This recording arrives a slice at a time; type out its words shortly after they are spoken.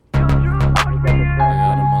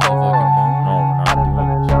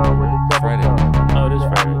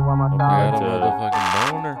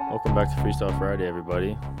back to Freestyle Friday,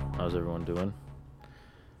 everybody. How's everyone doing?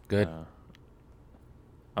 Good.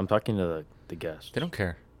 I'm talking to the guests. They don't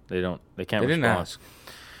care. They can't They respond. didn't ask.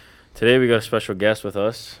 Today we got a special guest with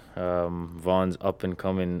us. Vaughan's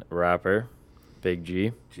up-and-coming rapper, Big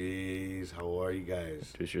G. Jeez, how are you guys?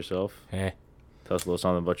 Introduce yourself. Hey. Tell us a little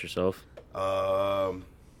something about yourself.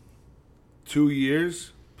 2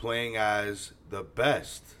 years playing as the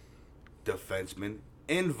best defenseman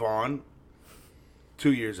in Vaughan.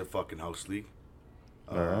 2 years of fucking house league.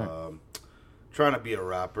 Alright. Trying to be a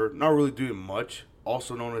rapper. Not really doing much.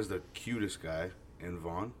 Also known as the cutest guy in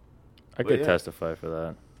Vaughan. I But could yeah. testify for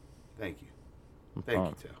that. Thank you. I'm Thank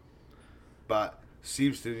pumped. you, Tail. But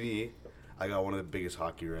seems to me I got one of the biggest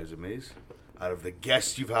hockey resumes out of the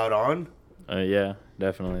guests you've had on. Yeah,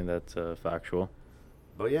 definitely. That's factual.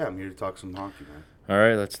 But yeah, I'm here to talk some hockey, man. All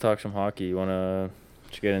right, let's talk some hockey. You want to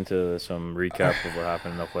get into some recap of what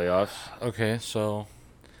happened in the playoffs? Okay, so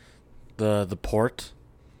the port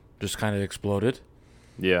just kind of exploded.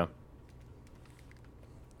 Yeah.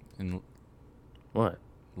 And What?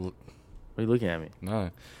 What are you looking at me?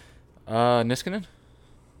 no, Niskanen,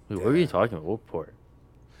 Wait, what are you talking about? What port?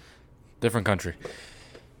 different country.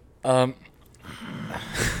 Holy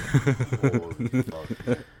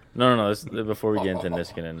fuck. No. Before we get into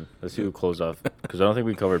Niskanen, let's see who closed off. Because I don't think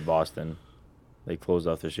we covered Boston. They closed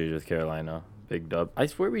off their series with Carolina. Big dub. I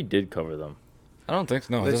swear we did cover them. I don't think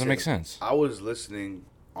so. No, it doesn't Listen, make sense. I was listening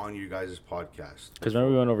on you guys' podcast. Because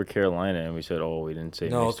remember we went over Carolina and we said, oh, we didn't say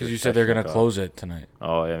No, Mr. because you said they're gonna Svechnikov. close it tonight.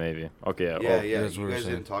 Oh, yeah, maybe. Okay, yeah. Yeah, well, yeah. that's You what we're guys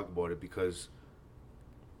saying. didn't talk about it because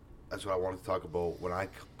that's what I wanted to talk about when I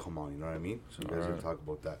come on. You know what I mean? So you guys didn't talk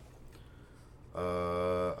about that.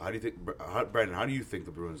 How do you think, Brandon? How do you think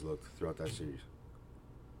the Bruins looked throughout that series?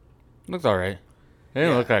 Looked all right. They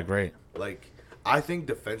didn't Yeah. look that great. Like, I think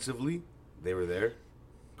defensively they were there,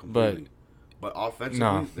 completely. But offensively,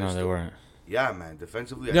 No, they're they still- weren't. Yeah, man.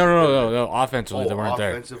 Defensively, I No, think no, they no, were- no, no. Offensively, they weren't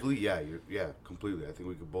there. Offensively, yeah, completely. I think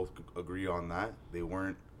we could both agree on that. They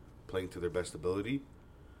weren't playing to their best ability,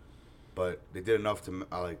 but they did enough to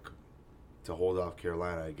to hold off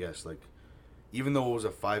Carolina. I guess even though it was a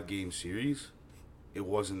 5-game series, it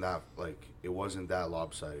wasn't that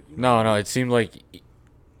lopsided. You know? No, it seemed like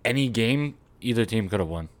any game either team could have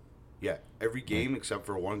won. Yeah, every game except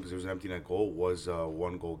for one because there was an empty net goal was a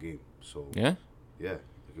 1-goal game. So Yeah. yeah,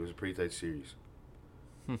 it was a pretty tight series.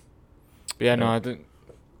 But yeah, no, I think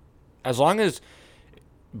as long as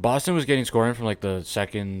Boston was getting scoring from like the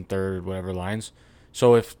second, third, whatever lines.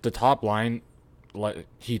 So if the top line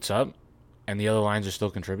heats up and the other lines are still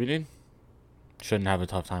contributing, shouldn't have a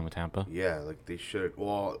tough time with Tampa. Yeah, they should.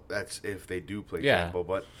 Well, that's if they do play Yeah. Tampa,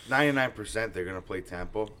 but 99% they're gonna play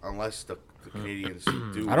Tampa unless the Canadians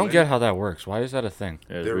do. I don't win. get how that works. Why is that a thing?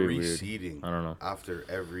 yeah, it's They're really weird. reseeding. I don't know. After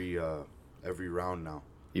every round now.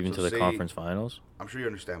 Even So to the say- conference finals? I'm sure you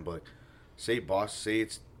understand, but say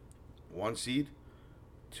it's 1 seed,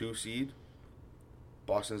 2 seed,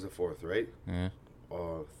 Boston's the 4th, right? Yeah.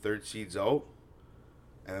 3rd seed's out,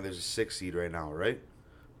 and then there's a 6th seed right now, right?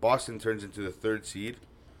 Boston turns into the 3rd seed,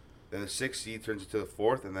 then the 6th seed turns into the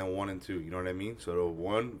 4th, and then 1 and 2. You know what I mean? So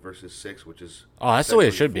 1 versus 6, which is Oh, that's the way it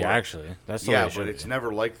essentially should be, 4. actually. That's the way Yeah, it should but it's be.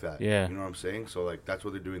 never like that. Yeah. You know what I'm saying? So that's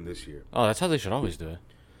what they're doing this year. Oh, that's how they should always do it.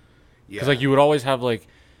 Yeah. Because you would always have like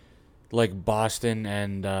Boston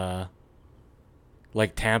and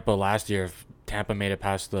Tampa last year. If Tampa made it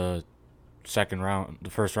past the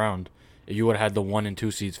first round, you would have had the 1 and 2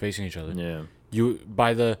 seeds facing each other. Yeah. You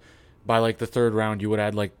by the third round, you would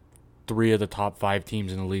have had 3 of the top 5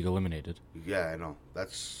 teams in the league eliminated. Yeah, I know. I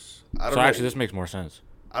don't So know. actually, this makes more sense.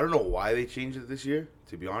 I don't know why they changed it this year,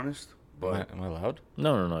 to be honest. But Am I allowed?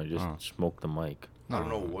 No. You just Oh. smoke the mic. I don't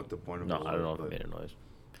know what the point of No, it was. I don't know if it but, made a noise.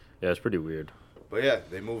 Yeah, it's pretty weird. but yeah,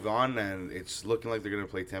 they moved on, and it's looking like they're going to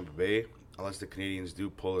play Tampa Bay, unless the Canadians do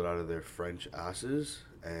pull it out of their French asses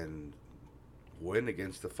and win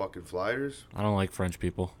against the fucking Flyers. I don't like French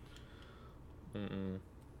people.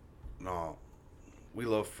 No, we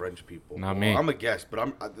love French people. Not me. I'm a guest,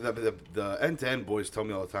 but the end-to-end boys tell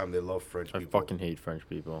me all the time they love French I people. fucking hate French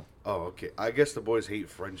people. Oh, okay. I guess the boys hate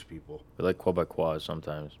French people. I like Quebecois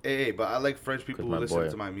sometimes. Hey, but I like French people who my listen boy-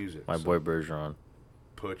 to my music. My so. boy Bergeron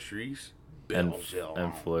Patrice and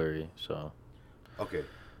Bergeron. Fleury. So Okay.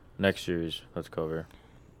 next series, let's cover.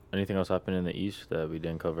 Anything else happened in the East that we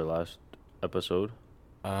didn't cover last episode?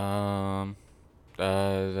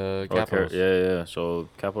 The Capitals Yeah. So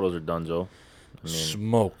Capitals are donezo. I mean,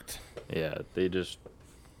 smoked. yeah, they just.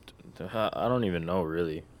 I don't even know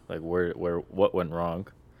really what went wrong.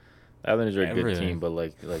 The Islanders are a good Everything. team, but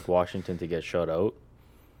like Washington to get shut out,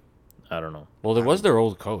 I don't know. Well, there was their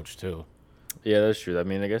old coach too. Yeah, that's true. I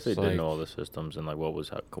mean, I guess they It's did like- know all the systems and like what was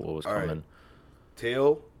All right. coming.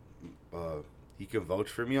 Teo, he can vouch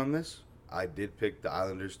for me on this. I did pick the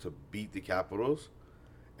Islanders to beat the Capitals.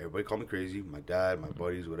 Everybody call me crazy. My dad, my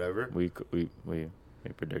buddies, whatever. We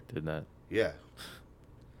predicted that. Yeah.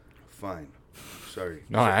 Fine. Sorry.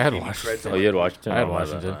 No, I had Give me Washington. credit to Oh, my you had team. Washington. I had Oh, my bad.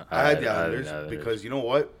 Washington. I had the didn't Islanders have because you know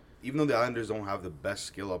what? Even though the Islanders don't have the best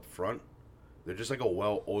skill up front, they're just like a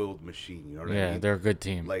well-oiled machine. You know what I Yeah, mean? they're a good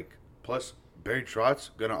team. Like, plus, Barry Trotz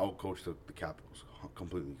gonna outcoach the Capitals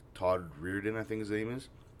completely. Todd Reardon, I think his name is.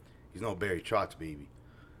 He's no Barry Trotz, baby.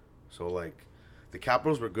 So, like, the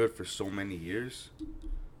Capitals were good for so many years.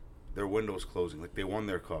 Their window's closing. Like, they won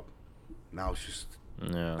their cup. Now it's just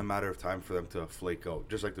Yeah. a matter of time for them to flake out.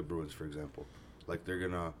 Just like the Bruins, for example. Like, they're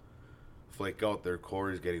gonna flake out. Their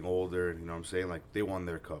core is getting older. You know what I'm saying? Like, they won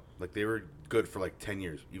their cup. Like, they were good for, like, 10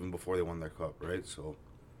 years, even before they won their cup, right? So,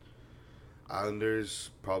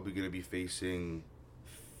 Islanders probably going to be facing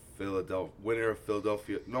Philadelphia. Winner of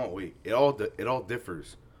Philadelphia. No, wait. It all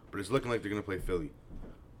differs. But it's looking like they're going to play Philly.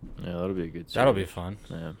 Yeah, that'll be a good. That'll be series. fun.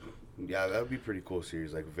 Yeah. Yeah, that would be a pretty cool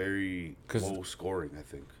series. Like, very 'Cause- low scoring, I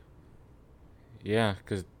think. Yeah,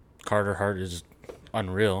 because Carter Hart is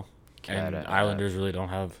unreal, Cat and at Islanders really don't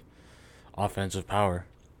have offensive power.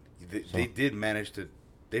 They did manage to.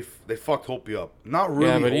 They fucked Hopi up. Not really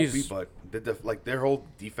Yeah, but Hopi, but like their whole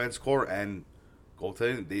defense core and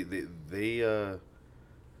goaltending. They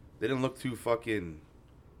didn't look too fucking.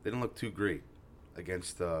 They didn't look too great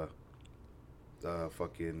against the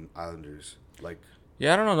fucking Islanders. Like,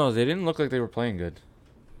 Yeah, I don't know. No, they didn't look like they were playing good.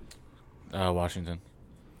 Washington.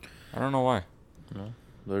 I don't know why. No,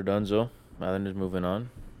 they're done. So Islanders moving on,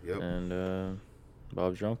 yep. and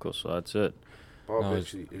Bob's your uncle. So that's it. Bob No, it's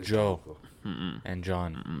actually is Joe. uncle. And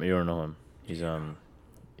John. You don't know him. He's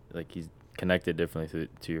like he's connected differently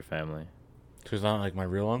to your family. So he's not like my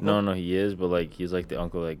real uncle? No, he is, but like he's like the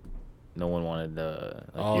uncle like no one wanted like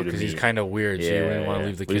Oh, you to because he's meet. kind of weird, so you wouldn't want to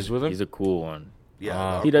leave the But kids with him? He's a cool one.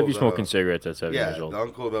 Yeah, the He'd have uncle you that- smoking cigarettes at 7 Yeah, years old. the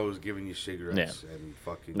uncle that was giving you cigarettes and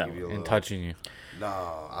fucking No. give you a And little. touching you.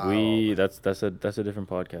 No, That's a different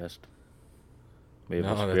podcast. We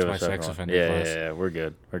No, we that's a my separate sex one. offender Yeah, class. yeah, we're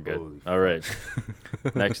good. Holy All right.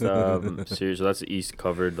 Next series. So that's the East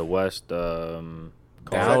covered. The West. Colorado.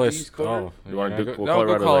 Dallas. East covered? Oh, You want to do no,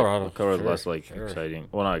 Colorado? go Colorado. Like, Colorado Sure, less like sure. exciting.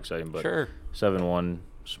 Well, not exciting, but Sure. 7-1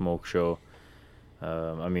 smoke show.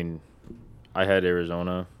 I mean, I had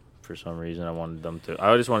Arizona for some reason.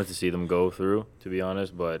 I just wanted to see them go through, to be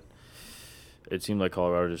honest. But it seemed like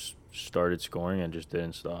Colorado just started scoring and just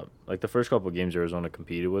didn't stop. Like the first couple of games, Arizona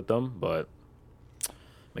competed with them, but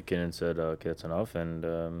McKinnon said, "Okay, that's enough," and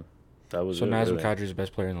that was So it, Nazem really. Kadri is the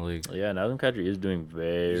best player in the league. Yeah, Nazem Kadri is doing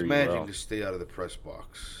very He's managing well. to stay out of the press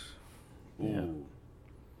box. Ooh.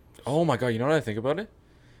 Yeah. Oh my god, you know what I think about it?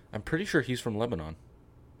 I'm pretty sure he's from Lebanon.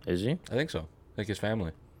 Is he? I think so. Like his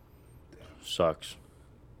family. Sucks.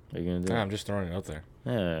 What are you gonna do? Nah, I'm just throwing it out there.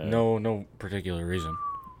 Yeah. No particular reason.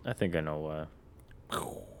 I think I know why.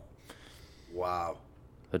 Wow.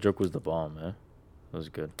 The joke was the bomb, man. That was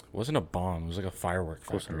good. It wasn't a bomb. It was like a firework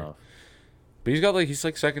Close factory. enough. But he's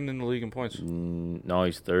like second in the league in points. No,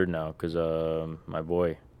 he's third now because my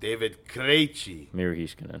boy David Krejci. Mir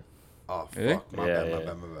Niskanen. Oh, Is he? fuck. My Yeah, bad,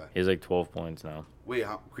 yeah. my bad. He has like 12 points now. Wait,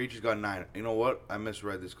 Krejci's got 9. You know what? I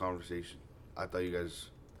misread this conversation. I thought you guys...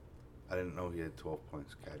 I didn't know he had 12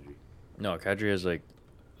 points, Kadri. No, Kadri has like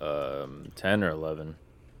 10 or 11.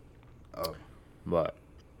 Oh. But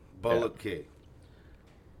But Yeah. look, okay.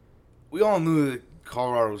 We all knew that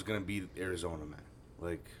Colorado was going to beat Arizona, man.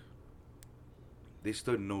 Like, they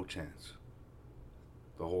stood no chance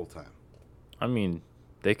the whole time. I mean,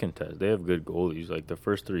 they contest. They have good goalies. Like the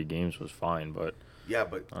first 3 games was fine, but Yeah,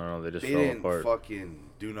 but I don't know. They just they fell didn't apart. fucking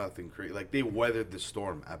do nothing crazy. Like, they weathered the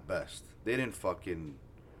storm at best. They didn't fucking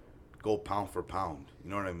go pound for pound.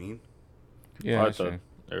 You know what I mean? Yeah, I I see. thought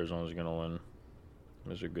Arizona was gonna win. It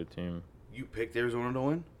was a good team. You picked Arizona to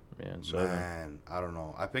win? Yeah, and 7. Man, I don't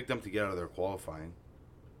know. I picked them to get out of their qualifying.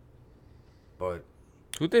 But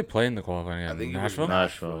Who'd they play in the qualifying? I think Nashville? it was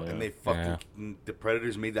Nashville. yeah. And they fucking... The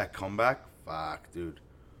Predators made that comeback. Fuck, dude.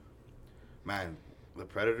 Man, the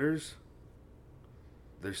Predators...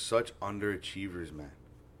 They're such underachievers, man.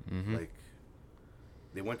 Mm-hmm. Like,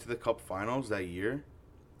 they went to the Cup Finals that year.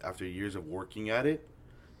 After years of working at it.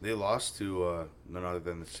 They lost to none other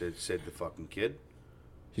than Sid the fucking kid.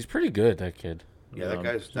 He's pretty good, that kid. Yeah, No, that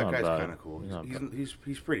guy's he's not bad. kind of cool. He's not bad.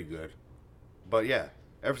 He's pretty good. But yeah,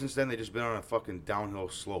 ever since then they just been on a fucking downhill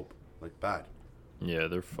slope, like bad. Yeah,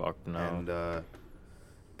 they're fucked now.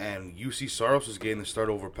 And UC Saros was getting the start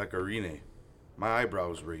over Pecorine. My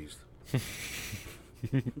eyebrows raised.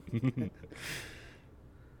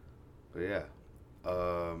 But yeah.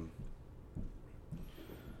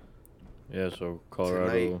 Yeah, so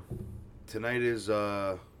Colorado. Tonight is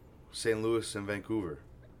St. Louis and Vancouver.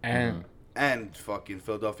 And fucking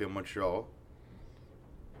Philadelphia and Montreal.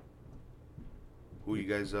 Who you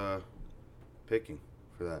guys picking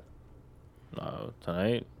for that?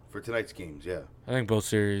 Tonight? For tonight's games, yeah. I think both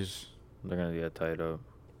series. They're going to get tied up.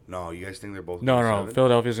 No, you guys think they're both No. 7?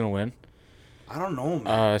 Philadelphia's gonna win. I don't know,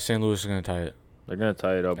 man. St. Louis is gonna tie it. They're going to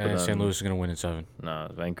tie it up. And but St. Louis is gonna win in 7. Nah,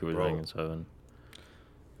 Vancouver's winning in 7.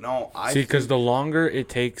 No, See, because the longer it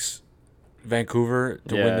takes Vancouver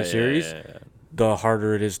to win the series, the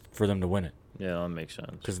harder it is for them to win it. Yeah, that makes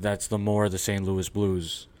sense. Because that's the more the St. Louis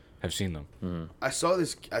Blues have seen them. Mm-hmm. I saw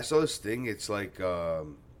this thing. It's like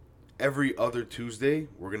every other Tuesday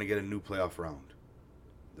we're gonna get a new playoff round.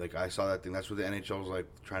 Like I saw that thing. That's what the NHL was like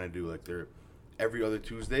trying to do. Like they're every other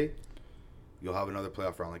Tuesday, you'll have another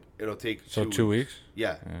playoff round. Like it'll take 2 weeks.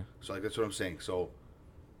 Yeah. So like that's what I'm saying. So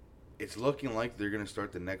it's looking like they're gonna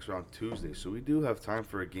start the next round Tuesday. So we do have time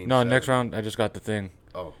for a game. No, 7. next round. I just got the thing.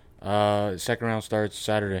 Oh. Second round starts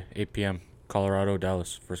Saturday, 8 p.m. Colorado,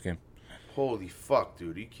 Dallas, first game. Holy fuck,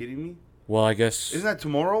 dude! Are you kidding me? Well, I guess. Isn't that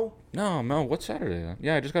tomorrow? No. What's Saturday then?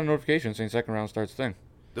 Yeah, I just got a notification saying second round starts thing.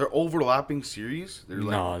 They're overlapping series. They're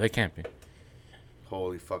like, No, they can't be.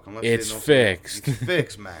 holy fuck! Unless It's they know fixed. It's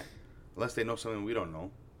fixed, man. Unless they know something we don't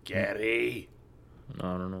know. Gary.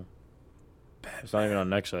 No, I don't know. It's not even on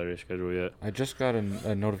next Saturday's schedule yet. I just got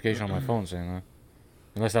a notification on my phone saying that.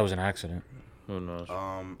 Unless that was an accident. Who knows?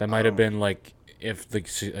 That might have been like if the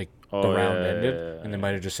round ended, and they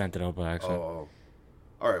might have just sent it out by accident. Oh.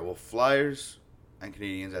 All right. Well, Flyers and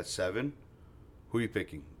Canadians at 7. Who are you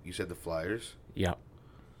picking? You said the Flyers. Yeah.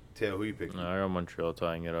 Taylor, who are you picking? No, I got Montreal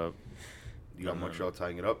tying it up. You got Montreal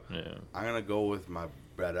tying it up. Yeah. I'm gonna go with my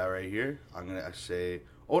brother right here. I'm gonna say.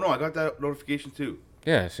 Oh no, I got that notification too.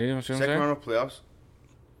 Yeah. See what I'm saying? Second round of playoffs.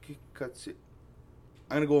 Cuts it.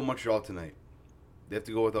 I'm gonna go with Montreal tonight. They have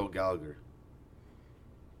to go without Gallagher.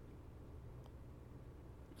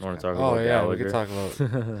 Want to talk Oh about yeah, Gallagher? we could talk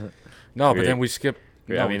about. No, but then we skip.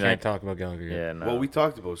 No, we can't talk about Gallagher yet. Yeah, no. Well, we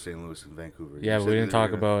talked about St. Louis and Vancouver. Yeah, You but we said didn't that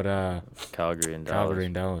talk they were about Calgary and Dallas. Calgary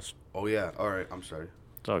and Dallas. Oh yeah. All right. I'm sorry.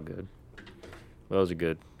 It's all good. That was a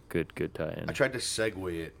good tie-in. I tried to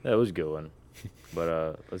segue it. That was a good one.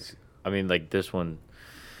 But this one.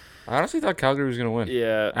 I honestly thought Calgary was gonna win.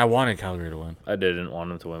 Yeah. I wanted Calgary to win. I didn't want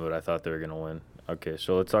them to win, but I thought they were gonna win. Okay,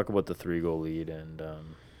 so let's talk about the 3-goal lead and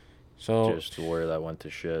So just where that went to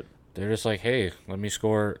shit. they're just like, hey, let me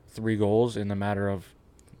score 3 goals in the matter of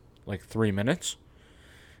like 3 minutes,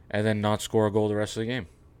 and then not score a goal the rest of the game.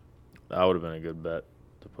 That would have been a good bet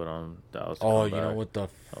to put on Dallas. To Oh, come you know back. what the?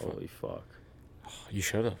 Holy fuck. You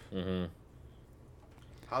should have. Mm-hmm.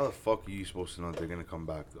 How the fuck are you supposed to know they're gonna come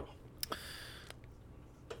back though?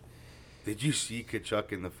 Did you see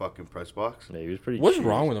Kachuk in the fucking press box? Yeah, he was pretty. What's cheap.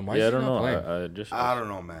 wrong with him? Why Yeah, I is he don't not know. playing? I don't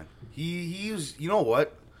know, man. He was. You know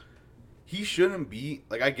what? He shouldn't be.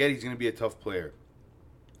 Like I get he's gonna be a tough player,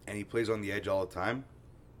 and he plays on the edge all the time.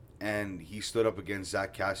 And he stood up against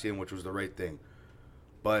Zach Kassian, which was the right thing.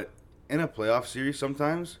 But in a playoff series,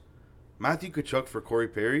 sometimes Matthew Kachuk for Corey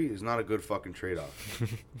Perry is not a good fucking trade-off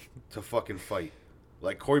to fucking fight.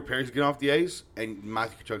 Like Corey Perry's getting off the ice, and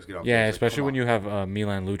Matthew Kachuk's getting off the ice. Yeah, Like, especially come when on. you have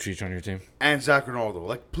Milan Lucic on your team. And Zach Ronaldo.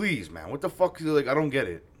 Like, please, man. What the fuck? Like, I don't get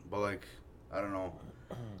it. But, like, I don't know.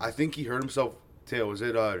 I think he hurt himself. Tail, was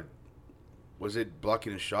it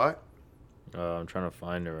blocking a shot? I'm trying to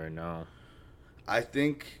find it right now. I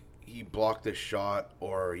think he blocked a shot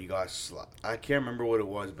or he got I can't remember what it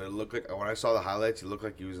was, but it looked like, when I saw the highlights, it looked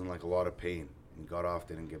like he was in, like, a lot of pain. He got off,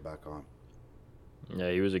 didn't get back on.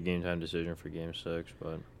 Yeah, he was a game-time decision for Game 6,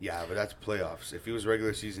 but... Yeah, but that's playoffs. If he was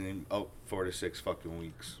regular season, he'd out 4 to 6 fucking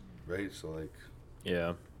weeks, right? So, like...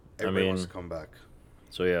 Yeah. Everybody wants to come back.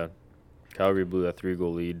 So, yeah. Calgary blew that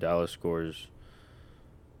 3-goal lead. Dallas scores...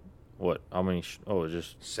 What? How many?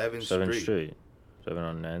 Just 7 straight. 7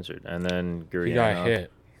 unanswered. And then Gurianov... He got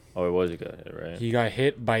hit. Oh, it was a guy hit, right? He got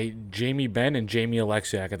hit by Jamie Benn and Jamie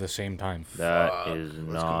Alexiak at the same time. That is Let's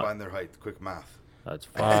not... combine their height. Quick math. That's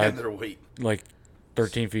And their weight. Like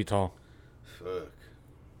 13 feet tall. Fuck.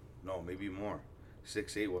 No, maybe more.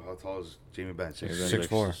 6'8". Well, how tall is Jamie Benn?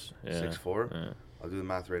 6'4". Yeah. 6'4"? Yeah. I'll do the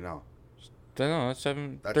math right now. No, that's That's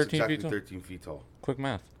 13 exactly feet tall. 13 feet tall. Quick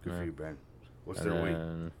math. Good Yeah. for you, Ben. What's And their weight?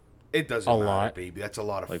 then, It doesn't A matter, lot. baby. That's a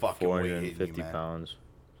lot of like fucking weight hitting you, 450 man. pounds.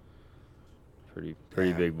 Pretty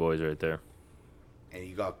Damn. big boys right there. And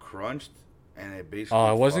he got crunched, and it basically...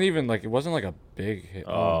 Oh, it wasn't like a big hit.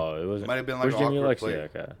 Oh, it wasn't. Might have been like Where's an Jamie awkward play.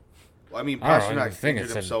 Alexiak at? Well, I mean, I don't know, the Pasternak thing it injured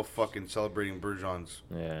said- himself fucking celebrating Bergeron's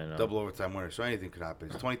Yeah, I know. double overtime winner. So anything could happen.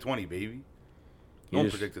 It's 2020, baby. No one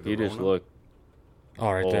predicted the He just Rona. looked.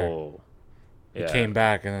 Oh, right there. Oh, He yeah. came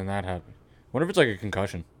back, and then that happened. Wonder if it's like a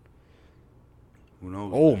concussion. Who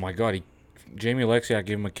knows? Oh, man? my God. Jamie Alexiak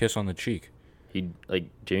gave him a kiss on the cheek.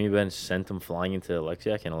 Jamie Benn sent him flying into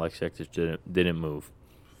Alexiak, and Alexiak just didn't move.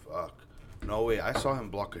 Fuck. No way. I saw him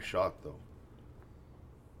block a shot though.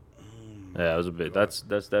 Yeah, it was a bit. God.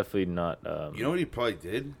 That's definitely not. You know what he probably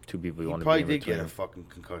did? Two people you He want to probably be in did get between. a fucking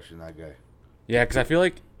concussion. That guy. Yeah, because I feel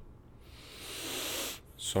like...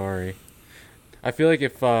 Sorry. I feel like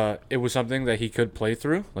if it was something that he could play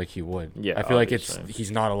through, like he would. Yeah, I feel obviously. like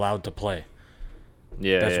he's not allowed to play.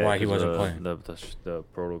 Yeah, That's yeah, why he 'cause wasn't of playing. The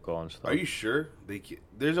protocol and stuff. Are you sure?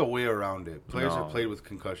 There's a way around it. Players No. have played with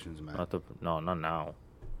concussions, man. not now. I don't know.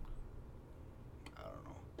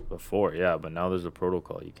 Before, yeah, but now there's a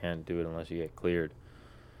protocol. You can't do it unless you get cleared.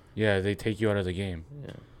 Yeah, they take you out of the game.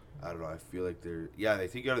 Yeah. I don't know. I feel like they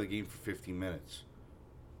take you out of the game for 15 minutes.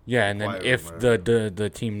 Yeah, and then Quiet if room, the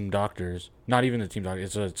team doctors, not even the team doctor,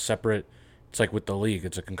 it's a separate, it's like with the league,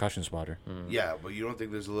 it's a concussion spotter. Yeah, but you don't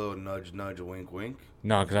think there's a little nudge, wink, wink?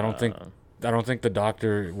 No, because I don't think the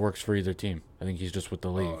doctor works for either team. I think he's just with the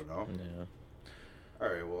league. Oh no. Yeah.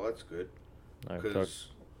 All right. Well, that's good. I've Because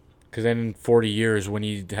Because then in 40 years, when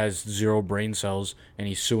he has 0 brain cells and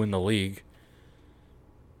he's suing the league,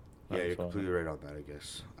 yeah, you're That's all. completely right on that.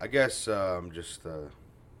 I guess I'm just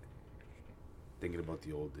thinking about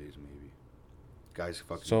the old days, maybe. Guys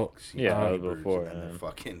fucking So, see yeah, Angry that was Birds before, and then yeah. they're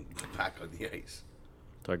fucking back on the ice.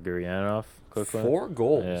 Talk Gurianov quickly. 4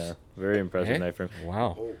 goals. Yeah, very impressive Eh? night for him.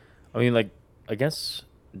 Wow. Oh, I mean, like against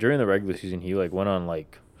during the regular season, he like went on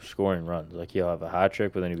like scoring runs. Like he'll have a hat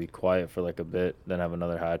trick, but then he'd be quiet for like a bit, then have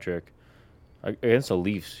another hat trick. Against the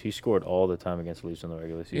Leafs, he scored all the time against the Leafs in the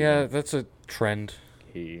regular season. Yeah, that's a trend.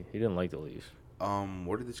 he didn't like the Leafs.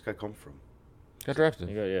 where did this guy come from? Got drafted.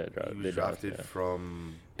 He got He was drafted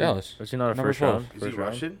from. Dallas. Was he not a Number first 12. round? Is he First round?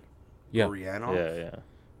 Russian? Yeah. Gurianov? Yeah.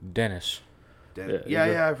 Dennis. Yeah, Yeah, yeah,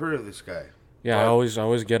 he's a- I've heard of this guy. Yeah, I But-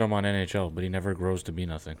 always get him on NHL, but he never grows to be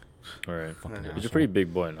nothing. All right. Fucking He's a asshole. pretty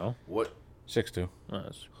big boy, no? What 6'2". Oh,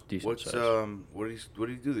 that's decent What's size. what did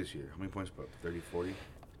he do this year? How many points put up? 30, 40?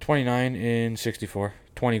 29 in 64.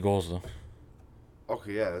 20 goals, though.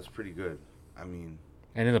 Okay, yeah, that's pretty good. I mean,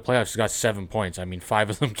 And in the playoffs, he's got 7 points. I mean, 5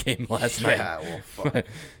 of them came last night. yeah, well, fuck.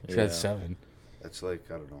 He's Yeah. got 7. That's like,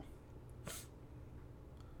 I don't know.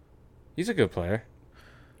 He's a good player.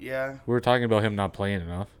 Yeah, We were talking about him not playing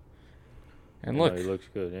enough. And No, look, he looks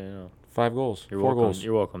good. Yeah, no. 5 goals. You're 4 welcome. goals.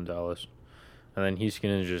 You're welcome, Dallas. And then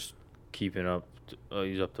Niskanen just keeping up.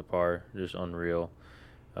 He's up to par. Just unreal.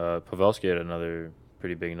 Pavelski had another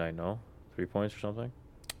pretty big night. No, 3 points or something.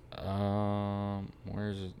 Where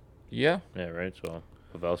is it? Yeah. Yeah, right. So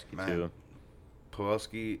Pavelski Man. too.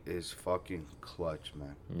 Pavelski is fucking clutch,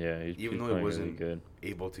 man. Yeah, he's Even he's though he playing wasn't- really good.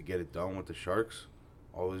 Able to get it done with the Sharks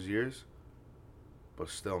all those years. But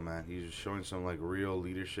still, man, he's just showing some like real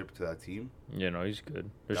leadership to that team. Yeah, no, he's good.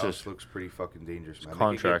 It's Dallas just looks pretty fucking dangerous, man.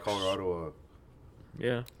 contracts. They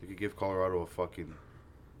yeah. could give Colorado a fucking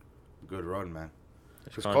good run, man.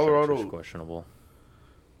 His 'Cause contract's Colorado- just questionable.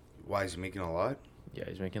 Why is he making a lot? Yeah,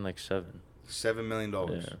 he's making like $7 million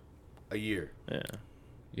Yeah. a year. Yeah.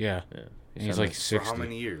 Yeah. Yeah. And he's Signed like him- For 60. how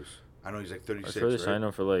many years? I know he's like I 36, sure they right? signed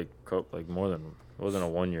him for like more than. It wasn't a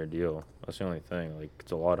 1 year deal. That's the only thing. Like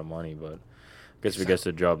it's a lot of money, but I guess if he gets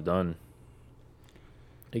the job done.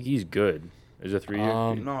 I think he's good. Is it 3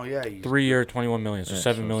 years? No, yeah. He's 3 year, 21 million. So Yeah,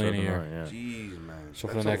 7 million a 7 year. million, yeah. Jeez, man. So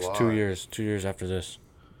for That's the a next 2 lot. years, 2 years after this.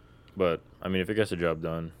 But I mean, if it gets the job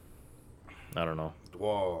done, I don't know.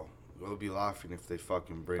 Whoa. We'll be laughing if they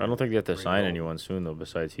fucking bring I don't think they have to bring sign home. anyone soon though.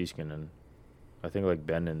 Besides Heiskanen, I think like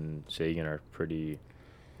Ben and Sagan are pretty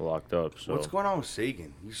locked up. So What's going on with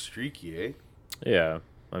Sagan? He's streaky, eh? yeah,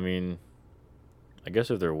 I mean, I guess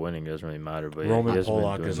if they're winning, it doesn't really matter. But Roman he hasn't been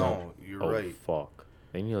Polak doing is that. out. No, you're Oh right. fuck!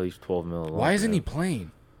 They need at least 12 mil. Why isn't he playing?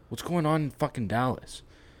 What's going on in fucking Dallas?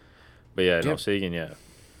 But yeah, no Yep. Sagan. Yeah,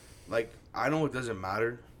 Like, I know it doesn't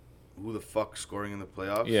matter who the fuck's scoring in the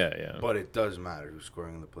playoffs. yeah. But it does matter who's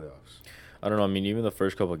scoring in the playoffs. I don't know. I mean, even the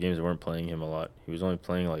first couple of games, they weren't playing him a lot. He was only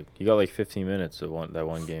playing he got like 15 minutes of that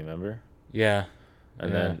one game, remember? Yeah.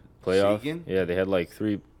 And Yeah. then playoff. Sagan? Yeah, they had like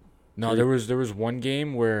 3. No, there was one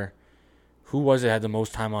game where who was it had the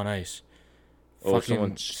most time on ice? Oh, Fucking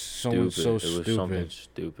someone someone so It was something stupid.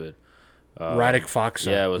 stupid. Radek Faksa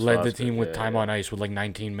yeah, it was led the Faksa, team with yeah, time yeah. on ice with like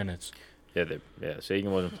 19 minutes. Yeah, Sagan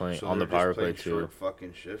wasn't playing So on the they're just power play playing too. short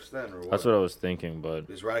fucking shifts then, or what? That's what I was thinking, but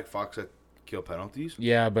Is Radek Fox at kill penalties?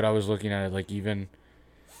 Yeah, but I was looking at it like even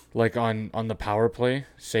like on the power play,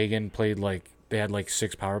 Sagan played like they had like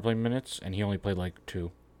 6 power play minutes and he only played like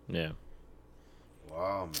 2. yeah.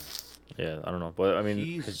 Wow, man. Yeah, I don't know. But, I mean,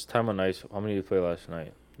 He's- his time on ice, how many did he play last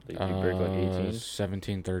night? Did he break like 18?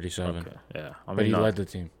 17:37. Okay, yeah. I mean, But he not- led the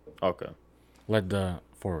team. Okay. Led the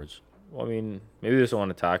forwards. Well, I mean, maybe they just don't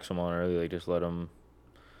want to tax him on early. Like, just let him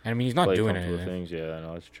And I mean, he's not play doing comfortable anything. things. Yeah, I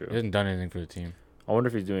know, that's true. He hasn't done anything for the team. I wonder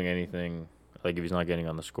if he's doing anything, like if he's not getting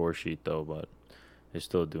on the score sheet, though, but he's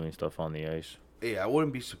still doing stuff on the ice. Hey, I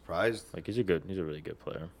wouldn't be surprised. Like, he's a really good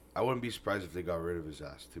player. I wouldn't be surprised if they got rid of his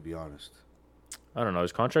ass, to be honest. I don't know.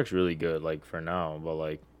 His contract's really good, like, for now, but,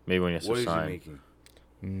 like, maybe when he has What to is he sign. making?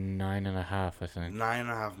 9.5, I think.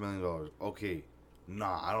 $9.5 million. Okay.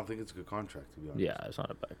 Nah, I don't think it's a good contract, to be honest. Yeah, it's not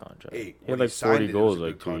a bad contract. Hey, he had, like, 40 goals,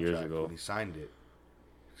 like, 2 years ago. When he signed it.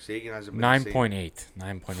 Sagan hasn't been 9.8.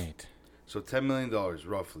 9.8. So $10 million,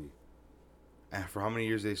 roughly. And for how many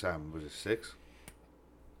years they signed? Was it 6?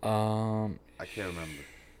 Um, I can't remember.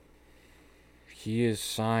 he is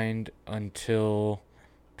signed until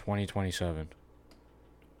 2027.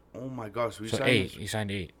 Oh, my gosh. So he So signed 8. this- He signed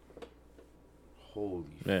 8. Holy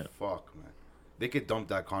Yeah. fuck, man. They could dump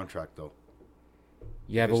that contract, though.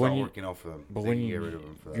 Yeah, It's but when not you working out for them. but They when can you get rid of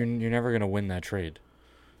him for that. you're never gonna win that trade.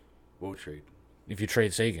 We'll trade. If you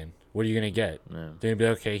trade Sagan, what are you gonna get? Yeah. They're gonna be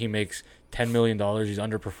like, okay. He makes $10 million. He's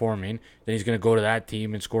underperforming. Then he's gonna go to that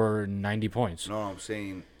team and score 90 points. No, I'm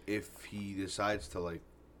saying if he decides to, like,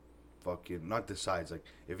 fucking... Not decides. Like,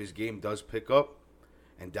 if his game does pick up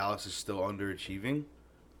and Dallas is still underachieving,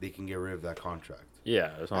 they can get rid of that contract.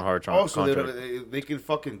 Yeah, it's not hard Also, contract. they can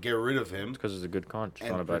fucking get rid of him Because it's a good contract. It's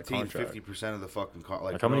and not a bad retain contract. 50% of the fucking...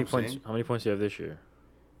 Like, how many points? How many points do you have this year?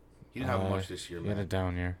 He didn't have much this year, He had man. it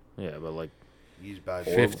down here. Yeah, but, like, He's bad.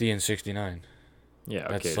 50 and 69. yeah,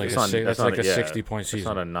 That's okay. like it's a not, si- that's not like a 60-point It's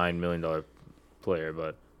season. not a $9 million player,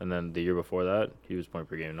 but and then the year before that, he was point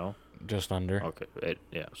per game. No, Just under. okay,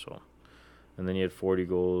 yeah. So, and then he had 40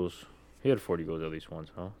 goals. He had 40 goals at least once,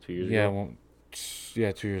 huh? 2 years Yeah, ago. well,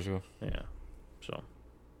 yeah, 2 years ago. Yeah. So,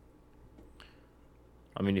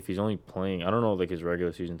 I mean, if he's only playing, I don't know, like his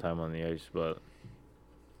regular season time on the ice, but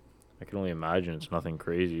I can only imagine it's nothing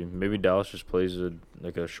crazy. Maybe Dallas just plays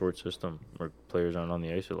a short system where players aren't on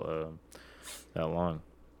the ice that long.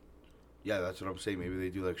 Yeah, that's what I'm saying. Maybe they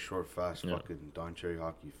do, like, short, fast Yeah. fucking Don Cherry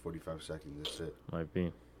hockey, 45 seconds, that's it. Might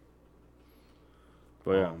be.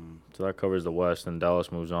 But yeah, so that covers the West, and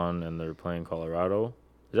Dallas moves on, and they're playing Colorado.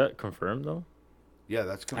 Is that confirmed though? Yeah,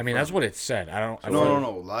 that's confirmed. I mean, that's what it said. I don't.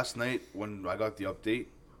 No. Last night when I got the update,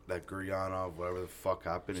 that Guryanov, whatever the fuck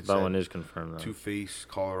happened, it So that said one is confirmed. Then. Two-Face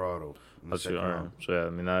Colorado in the That's second all right. round. So yeah, I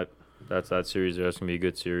mean that's that series. That's gonna be a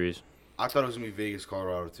good series. I thought it was gonna be Vegas,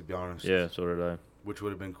 Colorado, to be honest. Yeah, so did I. Which would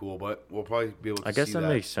have been cool, but we'll probably be able to I guess see that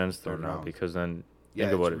makes sense though third now round. because then Yeah,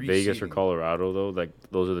 think about it. it's Vegas or reseeding. Colorado though, like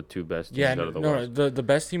those are the two best teams Yeah, out of the no, West. the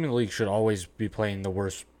best team in the league should always be playing the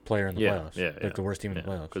worst player in the playoffs. Like the worst team in the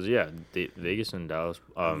playoffs. Because Vegas and Dallas,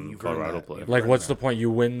 you've heard Colorado that. play. You've Like, heard what's that. the point? You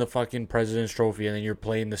win the fucking President's Trophy and then you're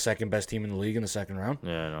playing the second best team in the league in the second round?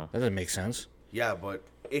 Yeah, I know. That doesn't make sense. Yeah, but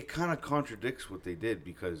it kind of contradicts what they did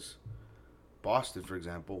because Boston, for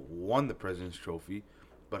example, won the President's Trophy,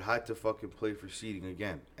 but had to fucking play for seeding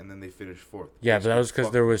again, and then they finished fourth. Yeah, but that was because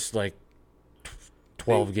Fuck- there was like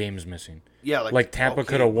 12 games missing. Yeah, Like Tampa okay,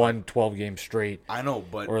 could have but- won 12 games straight, I know,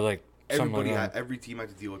 but or like something like everybody, that. every team had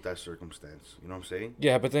to deal with that circumstance. You know what I'm saying?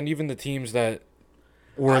 Yeah, but then even the teams that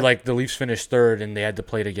were like the Leafs finished third and they had to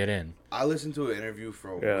play to get in. I listened to an interview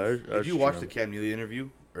from. Yeah, Did that's you watch true. the Cam Neely interview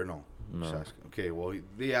or no? No. Just asking. Okay, well,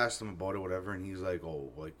 they asked him about it, whatever, and he's like,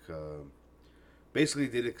 basically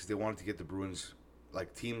did it because they wanted to get the Bruins,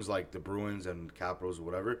 like teams like the Bruins and Capitals or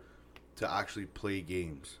whatever, to actually play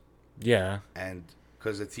games, Yeah. and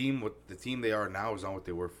because the team they are now is not what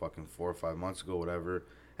they were fucking 4 or 5 months ago, whatever,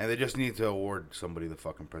 and they just need to award somebody the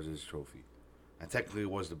fucking President's Trophy, and technically it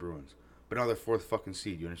was the Bruins, but now they're fourth fucking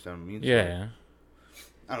seed. You understand what I mean? So, Yeah.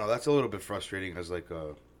 I don't know. That's a little bit frustrating as like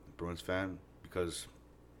a Bruins fan because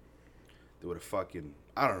they would have fucking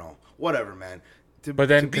I don't know. Whatever, man. But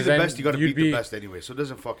then- to be 'cause the then best, you got to you'd beat be- the best anyway. So it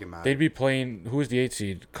doesn't fucking matter. They'd be playing. Who was the 8th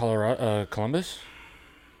seed? Colorado, Columbus,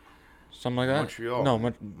 something like that. Montreal. No,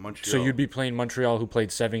 Montreal. So you'd be playing Montreal, who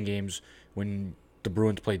played 7 games when the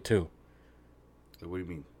Bruins played 2. What do you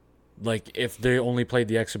mean? Like if they only played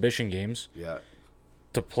the exhibition games Yeah,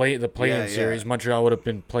 to play the play-in Yeah, yeah. series, Montreal would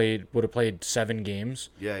have played 7 games.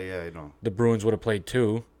 yeah. I know. The Bruins would have played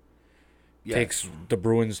 2. Yeah, Takes the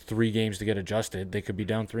Bruins 3 games to get adjusted. They could be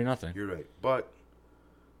down 3-0. you're right. But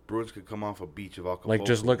Bruins could come off a beach of Acapulco. Like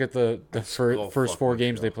just look at the go first fuck 4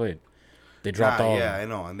 games they Montreal. played. They dropped all. Yeah, of I them.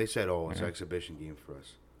 know. And they said, "Oh, it's an exhibition game for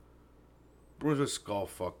us." Bruins would skull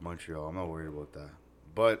fuck Montreal. I'm not worried about that.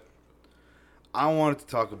 But I wanted to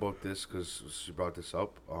talk about this because she brought this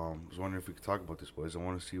up. I was wondering if we could talk about this, boys. I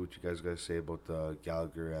want to see what you guys say about the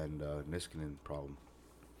Gallagher and Niskanen problem.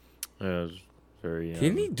 Yeah, it was very.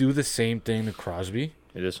 Didn't he do the same thing to Crosby?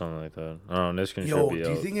 It is something like that. I don't know. Niskanen Yo, should be do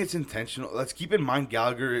you out. think it's intentional? Let's keep in mind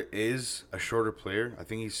Gallagher is a shorter player. I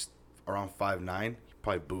think he's around 5'9". He's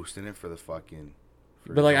probably boosting it for the fucking.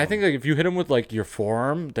 But like, I think like if you hit him with like your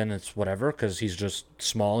forearm, then it's whatever because he's just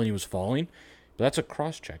small and he was falling. But that's a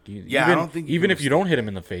cross check. Yeah, even, I don't think even if you don't hit him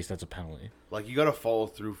in the face, that's a penalty. Like you gotta follow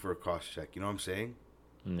through for a cross check. You know what I'm saying?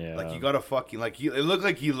 Yeah. Like you gotta fucking it looked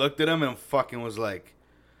like he looked at him and fucking was like,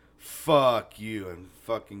 "Fuck you," and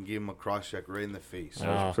fucking gave him a cross check right in the face. That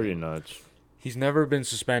was pretty nuts. He's never been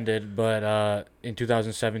suspended, but in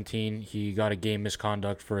 2017 he got a game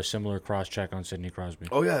misconduct for a similar cross check on Sidney Crosby.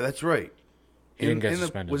 Oh yeah, that's right. He didn't get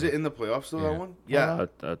suspended. Was it in the playoffs though? Yeah. That one? Yeah,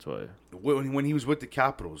 That's why. when he was with the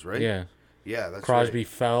Capitals, right? Yeah. Yeah, that's Crosby right.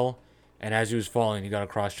 fell, and as he was falling, he got a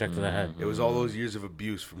cross check to the head. It was all those years of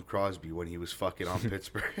abuse from Crosby when he was fucking on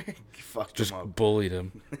Pittsburgh. He fucked Just him up. bullied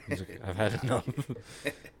him. He's like, I've had enough.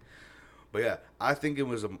 But yeah, I think it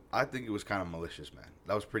was kind of malicious, man.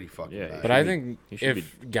 That was pretty fucking Yeah, bad. But I think he should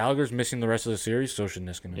if Gallagher's missing the rest of the series, so should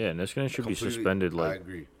Niskanen. Yeah, Niskanen should be Completely- suspended. I Like,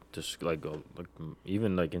 agree. just like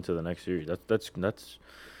even like into the next series. That's.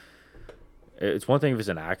 It's one thing if it's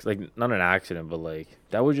an accident, like not an accident, but like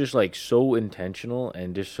that was just like so intentional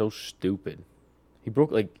and just so stupid. He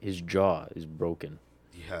broke like his jaw is broken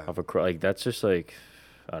Yeah. off like that's just like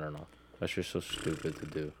I don't know. That's just so stupid to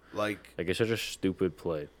do. Like, Like it's such a stupid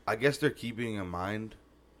play. I guess they're keeping in mind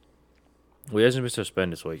Well, he hasn't been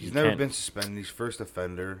suspended, so like he's you never can't- been suspended. He's first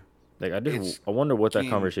offender. Like It's I wonder what that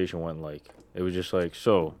game- conversation went like. It was just like,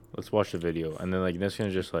 so let's watch the video, and then like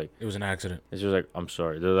Niskanen just like It was an accident. it's just like I'm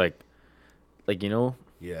sorry. They're like you know.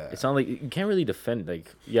 Yeah. It's not like you can't really defend. Like,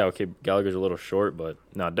 yeah, okay, Gallagher's a little short, but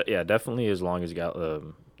no, yeah, definitely as long as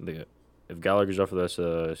if Gallagher's off of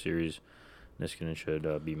this series, Niskanen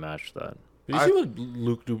should be matched that. Did you see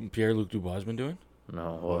what Pierre-Luc Dubois has been doing?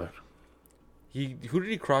 No, what? Who did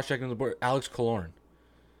he cross check on the board? Alex Killorn.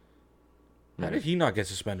 How did he not get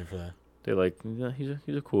suspended for that? They like yeah,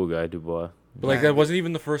 he's a cool guy, Dubois. But like that wasn't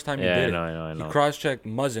even the first time he Yeah, did it. I know. He cross checked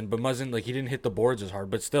Muzzin, but Muzzin like he didn't hit the boards as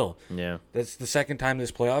hard, but still. Yeah, That's the second time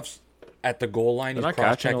this playoffs at the goal line They're he's not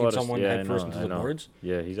cross catching a checking lot of- someone yeah, I head first know, into I the know. boards.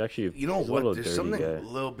 Yeah, he's actually You know he's a what? little There's dirty something guy. a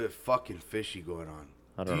little bit fucking fishy going on.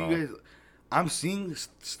 I don't know. You guys, I'm seeing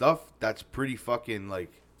stuff that's pretty fucking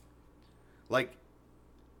like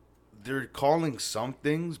they're calling some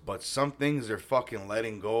things, but some things they're fucking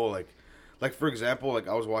letting go. Like for example, like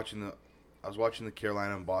I was watching the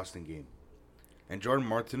Carolina and Boston game, and Jordan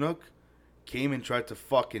Martinook came and tried to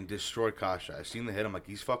fucking destroy Kasha. I seen the hit. I'm like,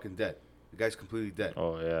 he's fucking dead. The guy's completely dead.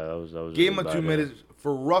 Oh yeah, that was. Gave him a bad, 2 yeah. minutes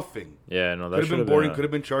for roughing. Yeah, no, that Could have should been boarding, a- could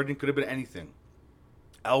have been charging, could have been anything.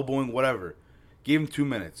 Elbowing, whatever. Gave him 2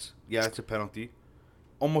 minutes. Yeah, it's a penalty.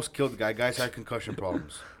 Almost killed the guy. Guys had concussion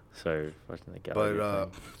problems. Sorry, fucking the guy. But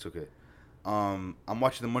it's okay. I'm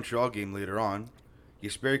watching the Montreal game later on.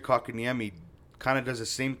 Jesperi Kotkaniemi kind of does the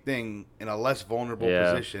same thing in a less vulnerable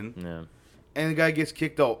position. Yeah. And the guy gets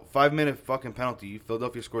kicked out. 5-minute fucking penalty.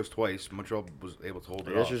 Philadelphia scores twice. Montreal was able to hold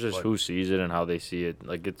I it guess off. it's just but- who sees it and how they see it.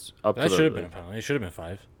 Like it's up That to should have the been a penalty. It should have been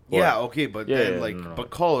 5. Yeah, okay, but Yeah, then yeah, no. but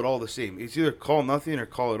call it all the same. It's either call nothing or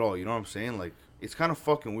call it all. You know what I'm saying? Like it's kind of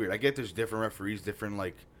fucking weird. I get there's different referees, different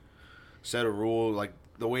like set of rules, like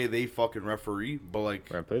the way they fucking referee, but like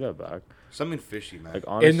Right, play that back. something fishy, man. Like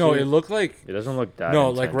honestly, No, it looked like it doesn't look that. no,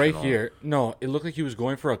 like right intentional. here. No, it looked like he was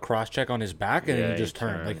going for a cross check on his back, and then Yeah, he just he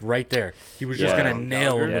turned turned. like right there. He was just Yeah. gonna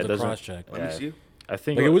nail him Yeah, it with a doesn't- cross check. Let me yeah. see. I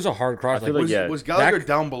think Like it was a hard cross. I feel Like, like, yeah, Was Gallagher that-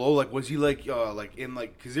 down below? Like was he like in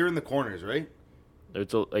like because they're in the corners, right?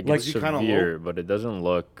 it's like Like, it's he kinda severe, but it doesn't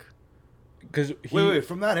look. because Wait,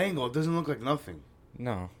 from that angle, it doesn't look like nothing.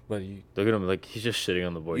 no, but Look at him, like he's just sitting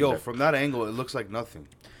on the board. Yo, He's like, from that angle, it looks like nothing.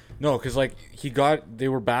 no, because like they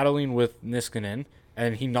were battling with Niskanen,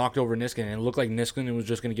 and he knocked over Niskanen. And it looked like Niskanen was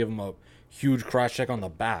just gonna give him a huge cross check on the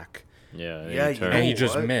back, yeah, and Yeah, he you turned. and he know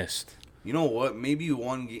just what? missed. You know what? Maybe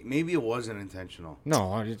maybe it wasn't intentional.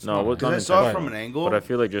 No, it's No, not. it was Because not I saw it intentional. from an angle. But I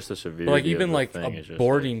feel like just the severity. But like of even the like thing a is just,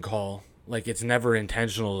 boarding call, like it's never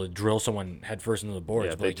intentional to drill someone head first into the boards.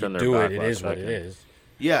 Yeah, if but they like, turn you their do back it, it last is what it second. is.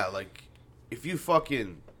 Yeah, like if you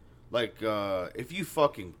fucking if you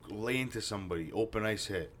fucking lay into somebody, open ice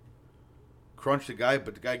hit, crunch the guy,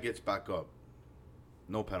 but the guy gets back up.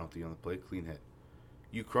 No penalty on the play, clean hit.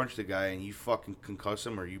 You crunch the guy and you fucking concuss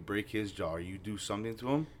him or you break his jaw or you do something to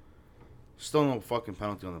him, still no fucking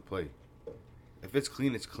penalty on the play. If it's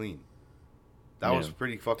clean, it's clean. That was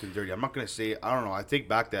pretty fucking dirty. I'm not gonna say. I don't know. I take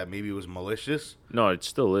back that maybe it was malicious. No, it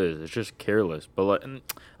still is. It's just careless. But like,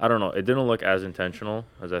 I don't know. It didn't look as intentional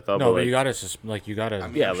as I thought. No, but like, you gotta you gotta. I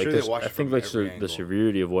mean, yeah, I'm like sure this, they watched I it think from like every the angle.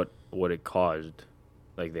 severity of what it caused,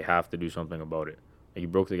 like they have to do something about it. Like, you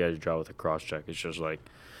broke the guy's jaw with a cross check. It's just like,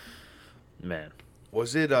 man,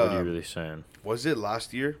 Was it? what are you really saying? Was it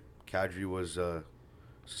last year? Kadri was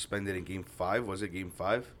suspended in Game 5. Was it Game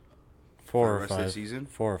 5? Four for or the rest of the five. season?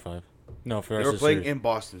 4 or 5. No, for the They rest were of the playing series. in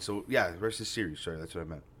Boston, so yeah, the rest of the series. Sorry, that's what I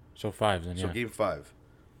meant. So 5 then, So yeah. Game 5.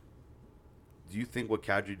 Do you think what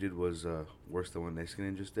Kadri did was worse than what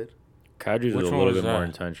Niskanen just did? Kadri's Which was a one little was bit more that?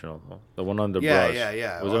 intentional. Though. The one on DeBrusque.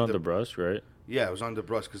 Yeah. Was it on DeBrusque, right? Yeah, it was on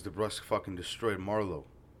DeBrusque because DeBrusque fucking destroyed Marlowe.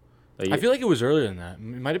 Like, I feel like it was earlier than that. It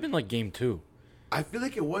might have been like Game 2. I feel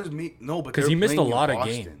like it was me. No, but Because he missed a lot of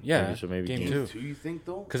games. Yeah, Maybe, so maybe Game Game 2. 2, you think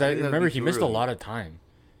though? Because I think that'd remember be he too missed a early. lot of time.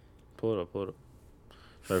 pull it up.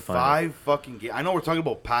 Try to find it. 5 fucking games. I know we're talking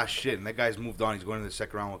about past shit, and that guy's moved on. He's going to the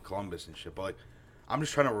second round with Columbus and shit. But like, I'm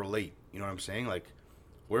just trying to relate. You know what I'm saying? Like,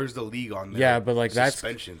 where's the league on there? Yeah, but, like, that's-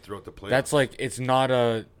 suspension throughout the playoffs. That's like, it's not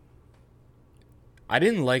a. I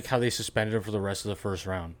didn't like how they suspended him for the rest of the first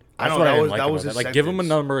round. I That's know, what that I didn't was- like that about was that. a Like, give him a sentence.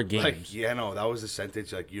 number of games. Like, yeah, no, that was the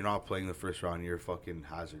sentence. Like, you're not playing the first round. You're a fucking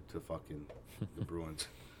hazard to fucking the Bruins.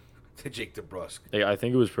 To Jake DeBrusque. Like, I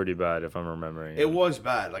think it was pretty bad if I'm remembering. It was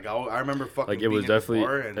bad. Like, I remember fucking Like, it being was at the definitely.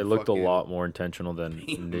 bar and It looked a fucking- lot more intentional than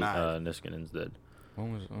being mad. Niskanen's did.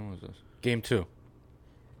 When was this? Game 2.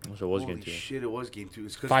 So it was Holy Game 2. shit, it was Game 2.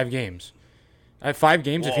 It's 'cause 5 games. At 5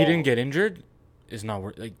 games, if he Whoa. didn't get injured, is not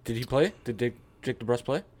worth. Like, did he play? Did Jake DeBrusque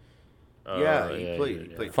play? Yeah, he yeah, played. did,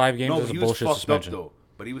 He yeah. played. 5 games No, is a he was bullshit fucked suspension. up though.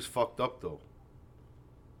 But he was fucked up though.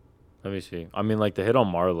 Let me see. I mean, like, the hit on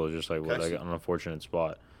Marlowe is just like Can I see? an unfortunate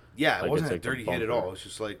spot. Yeah, it Like, wasn't it's a like a dirty hit at bumper. all. It's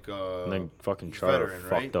just like And then fucking he's Chara veteran,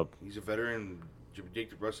 fucked right? up. He's a veteran.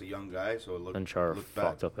 Jake DeBrusque, a young guy, so it looked. And Chara looked bad.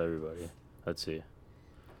 fucked up everybody. Let's see.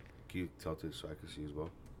 Can you tell to so I can see as well?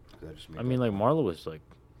 'Cause I just made I that. mean, like, Marlowe was like.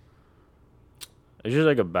 It's just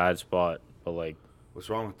like a bad spot, but like. What's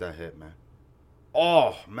wrong with that hit, man?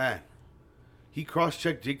 Oh man, he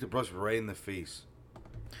cross-checked Jake DeBrusque right in the face.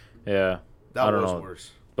 Yeah. That I don't was know.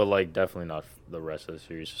 worse. But like, definitely not the rest of the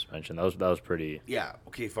series suspension. That was pretty. Yeah.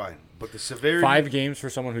 Okay. Fine. But the severity. 5 games for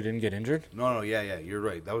someone who didn't get injured? No. Yeah. You're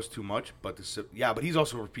right. That was too much. But but he's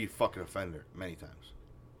also a repeat fucking offender many times.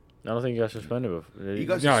 I don't think he got suspended before. He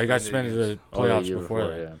got No, he got suspended suspended the Oh, yeah, playoffs year before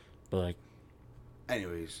that. yeah. But, like,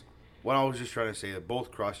 Anyways, what I was just trying to say that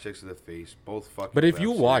both cross checks to the face, both fucking. but if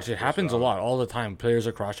you playoff watch, series, it happens a first lot round. all the time. Players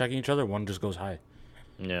are cross-checking each other. One just goes high.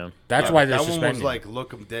 Yeah. That's Yeah, why they're that one suspending. was like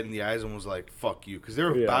look him dead in the eyes and was like fuck you because they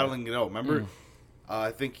were Yeah. battling it out. Remember,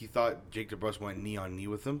 I think he thought Jake DeBrusque went knee on knee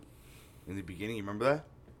with him in the beginning. You remember that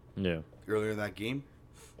Yeah. earlier in that game?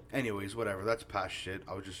 Anyways, whatever. That's past shit.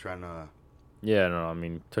 I was just trying to. Yeah. No. I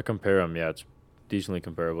mean, to compare them, yeah, it's decently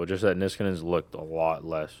comparable. Just that Niskanen's looked a lot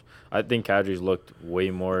less. I think Kadri's looked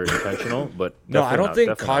way more intentional, but No, I definitely don't not- think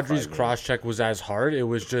definitely not Kadri's 5 cross check was as hard. It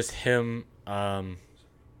was just him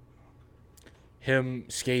him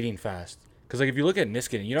skating fast. Because, like, if you look at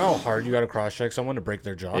Niskanen, you know how hard you got to cross check someone to break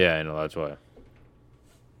their jaw? games. Yeah, I know that's why.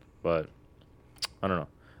 But I don't know.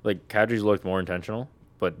 Like, Kadri's looked more intentional,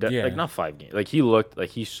 but Yeah. like not 5 games. Like, he looked like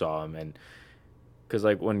he saw him, and because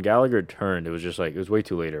like when Gallagher turned, it was just like it was way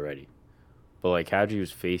too late already. But like Kadri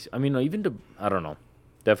was face. I mean, even to I don't know.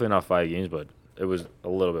 Definitely not 5 games, but it was a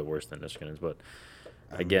little bit worse than Niskanen's. But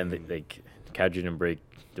again, Kadri didn't break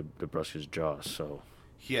DeBrusque's jaw, so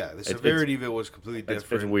Yeah, the severity of it was completely it's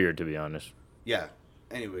different. weird to be honest. Yeah.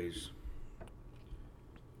 Anyways,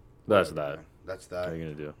 That's whatever, that. man. That's What are that. you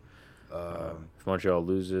gonna do? If Montreal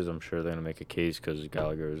loses, I'm sure they're gonna make a case because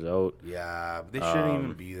Gallagher is out. Yeah, but they shouldn't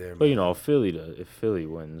even be there. But you man. know, if Philly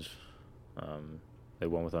wins, they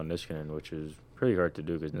won without Niskanen, which is pretty hard to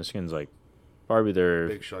do because Niskanen's like probably their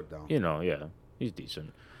Big shutdown. you know, yeah, he's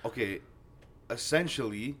decent. Okay,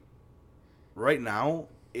 essentially, right now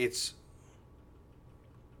it's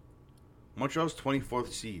Montreal's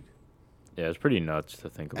 24th seed, Yeah, it's pretty nuts to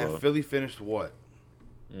think and about. Philly finished what?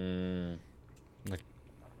 Mm,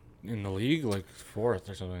 In the league, like, 4th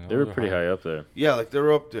or something. they were pretty high up there Yeah, like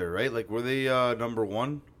they're up there, right? Like were they number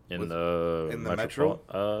one? in with- the in the Metro.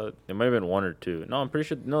 It might have been 1 or 2. No, I'm pretty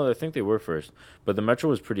sure. No, I think they were first, but the Metro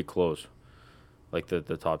was pretty close, like the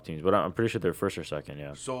top teams. But I'm pretty sure they're first or second.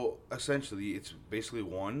 Yeah. So essentially, it's basically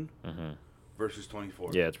 1 versus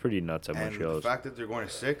 24. Yeah, it's pretty nuts at and Montreal. the fact that they're going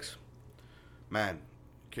to 6, man,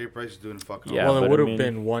 Carey Price is doing fucking. Yeah, Well, but it I would have mean-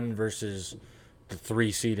 been 1 versus the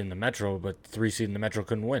 3 seed in the Metro, but the 3 seed in the Metro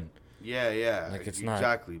couldn't win. Yeah, Like, it's not-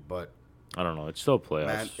 exactly. But I don't know. It's still playoffs.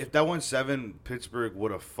 man, if that went 7, Pittsburgh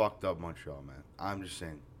would have fucked up Montreal, man. I'm just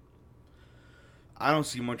saying. I don't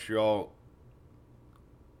see Montreal.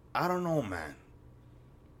 I don't know, man.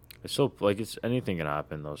 It's so like it's anything can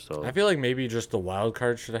happen though. So I feel like maybe just the wild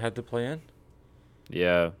card should have had to play in.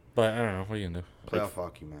 yeah, But I don't know. What are you gonna do? Playoff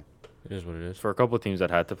hockey, man. It is what it is. for a couple of teams that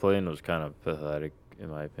had to play in, it was kind of pathetic in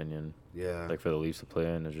my opinion. Yeah. Like for the Leafs to play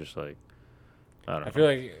in, it's just like I don't know. I feel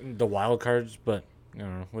like the wild cards, but I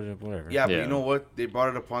don't know. Whatever. Yeah, but Yeah. you know what? They brought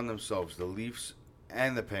it upon themselves. The Leafs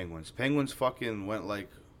and the Penguins. Penguins fucking went like,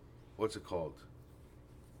 what's it called?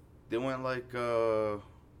 They went like,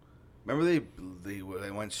 remember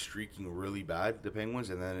they went streaking really bad, the Penguins,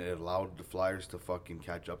 and then it allowed the Flyers to fucking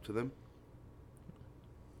catch up to them.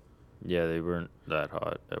 Yeah, they weren't that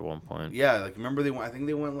hot at one point. Yeah, like remember they went. I think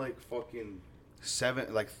they went like fucking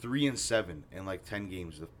 3-7 in like 10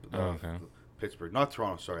 games. Okay. Pittsburgh, not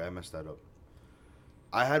Toronto. Sorry, I messed that up.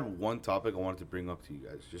 I had one topic I wanted to bring up to you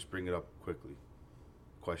guys. Just bring it up quickly.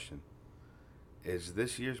 Question: is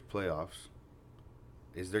this year's playoffs?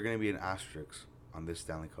 Is there going to be an asterisk on this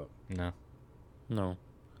Stanley Cup? No. No.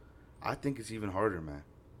 I think it's even harder, man.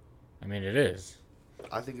 I mean, it is.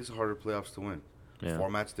 I think it's harder playoffs to win. Yeah.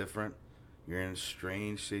 Format's different. You're in a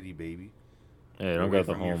strange city, baby. Yeah, you don't away got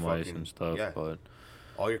the from your home ice fucking- and stuff, yeah. but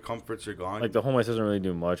All your comforts are gone. like the home ice doesn't really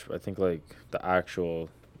do much. I think like I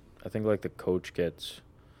think like the coach gets.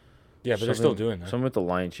 Yeah, but they're still something- doing that. Something with the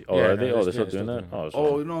line. Oh, Yeah, are no, they? they're Oh, they're still- still doing they're that. still Oh,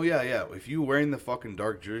 Oh so, no, yeah. If you wearing the fucking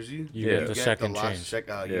dark jersey, You get you the get second the last change.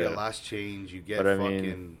 you Yeah. get last change. You get but I fucking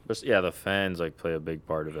mean, yeah, the fans like play a big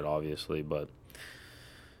part of it, obviously, but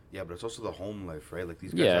yeah, but it's also the home life, right? Like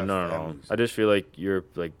these guys yeah, have no. families. I just feel like you're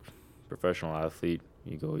like professional athlete.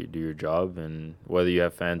 You go, you do your job, and whether you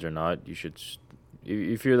have fans or not, you should.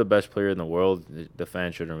 If you're the best player in the world, the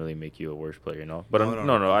fans shouldn't really make you a worse player, you know. But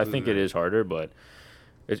No, I think it completely. is harder, but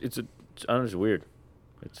I don't know, it's weird.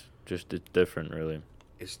 It's different, really.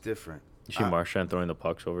 It's different. You see Marchand throwing the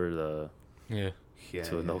pucks over the Yeah. Yeah,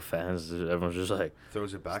 to yeah. no fans. Everyone's just like,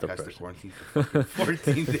 Throws it back, Still has to pressure. quarantine for fucking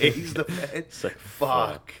 14 days. The fan. it's like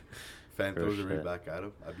Fuck. Fan For throws it right shit. back at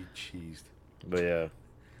him. I'd be cheesed. But yeah,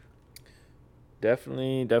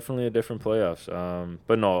 definitely a different playoffs.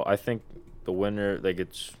 But no, I think the winner, like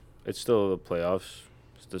it's still the playoffs.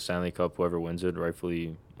 It's the Stanley Cup. Whoever wins it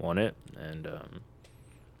rightfully won it, and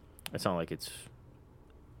it's not like it's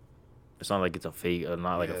a fake,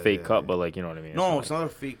 not like a Yeah, fake yeah, cup, yeah. but like you know what I mean. No, like- it's not a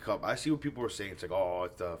fake cup. I see what people were saying. It's like, oh,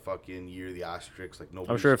 it's the fucking year, the asterisk. Like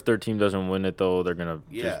nobody. I'm sure if their team doesn't win it though, they're gonna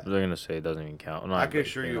Yeah. they're gonna say it doesn't even count. I can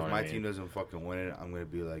assure you, know if what my I mean? team doesn't fucking win it, I'm gonna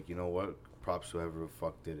be like, you know what? Props to whoever the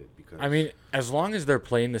fuck did it, because I mean, as long as they're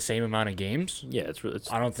playing the same amount of games, Yeah,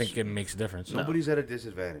 it's I don't think it makes a difference. nobody's at a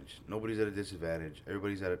disadvantage. Nobody's at a disadvantage.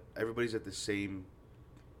 Everybody's at the same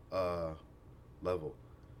level.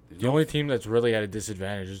 There's The no only team that's really at a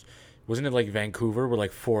disadvantage is, wasn't it like Vancouver, where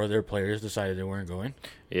like 4 of their players decided they weren't going?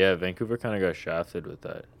 Yeah, Vancouver kind of got shafted with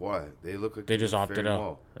that. Why? They look like They they're just opted faring out.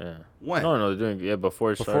 well. Yeah. When? No, they're doing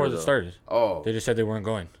before it Before started. it started, Oh, they just said they weren't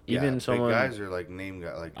going. Even big someone guys are like name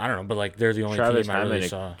guy like I don't know, but like they're the only Travis team I really Hamonic.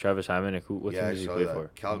 saw. Travis Hamonic. What yeah, team I does he saw play that. for?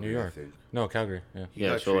 Calgary, New York. I think. No, Calgary. Yeah. He Yeah,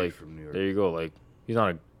 got so, traded like, from New York. There you go. Like he's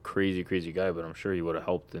not a crazy guy, but I'm sure he would have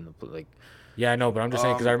helped in the like. Yeah, I know, but I'm just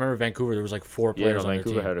saying because I remember Vancouver. There was like 4 Yeah, players no, on their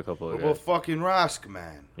Vancouver team. had a couple of Well, guys. fucking Rask,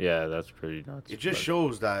 man. Yeah, that's pretty nuts. It just but-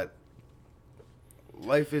 shows that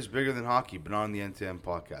life is bigger than hockey, but on the End-to-End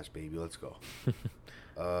podcast, baby. Let's go.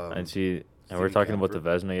 And see, and we're Steven talking about the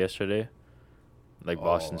Camper. Vesna yesterday. Like Oh,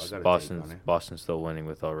 I got a take on it. Boston's still winning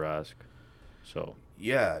without Rask. So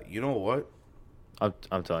Yeah, you know what?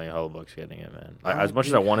 I'm telling you, Hellebuck's getting it, man. I don't As much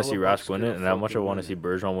as I think want to see Hellebuck's Rask win gonna it, and how much I fucking want win to see it.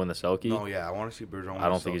 Bergeron win the Selke, No, yeah, I want to see Bergeron. I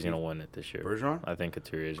don't think he's gonna win it this year. Bergeron? I think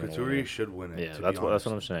Couturier is gonna win Couturier it. should win it. Yeah, to that's be what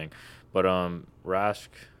I'm honest. saying. But Rask,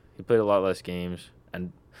 he played a lot less games,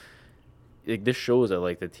 and like this shows that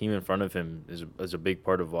like the team in front of him is a big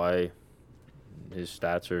part of why his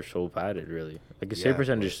stats are so padded. Really, like his Yeah, save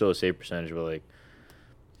percentage but- is still a save percentage, but like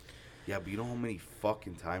Yeah, but you know how many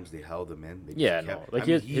fucking times they held him in? They just yeah, kept- no, like I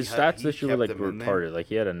mean, his he stats this year were kept like them in there. retarded. Like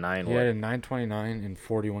he had a 9, He had a 929 in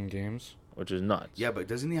 41 games. which is nuts. Yeah, but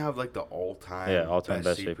doesn't he have like the all-time Yeah, all-time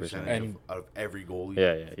best save percentage percentage. out of every goalie?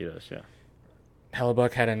 yeah, he does. Yeah,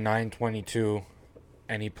 Hellebuck had a 922,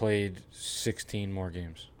 and he played 16 more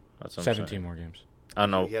games. that's what I'm 17 saying. more games. I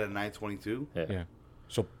don't know. He had a 922. Yeah. Yeah.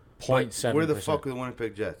 So But 0.7%. where the fuck are the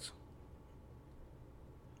Winnipeg Jets?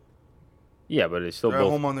 Yeah, but it's still They're at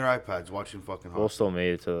both. home on their iPads watching fucking hockey. Both still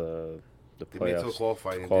made it to the They made it to the playoffs.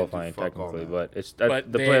 qualifying. Qualifying fuck all, technically, man. but it's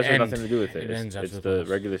But the they playoffs have end- nothing to do with it it. ends It's after the the playoffs.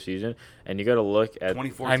 regular season, and you got to look at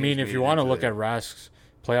 24 I mean, teams if you made it want to into look the- at Rask's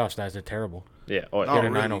playoff stats, they're terrible. yeah. Oh, No, He had a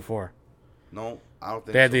really? 904. No, I don't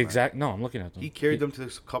think They had so, the man. exact. No, I'm looking at them. He carried them to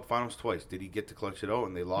the Cup Finals twice. Did he get to clutch it out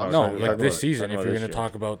and they lost? No, Talking like about this it. season. Talking If about you're this going to year.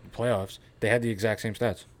 talk about the playoffs, they had the exact same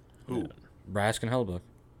stats. Who? Rask and Hellebuck.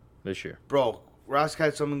 This year. Bro, Rask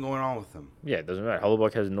had something going on with him. Yeah, it doesn't matter.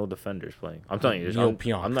 Hellebuck has no defenders playing. I'm telling you, Neil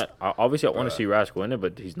Pionk. I'm not. Obviously, I want to Bruh. see Rask win it,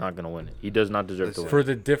 but he's not gonna win it. He does not deserve Listen. to For win.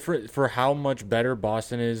 the different, for how much better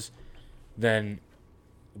Boston is than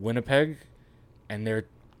Winnipeg, and their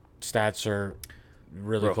stats are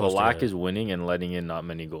really Bro, close. Halak to is winning and letting in not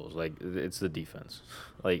many goals. Like it's the defense.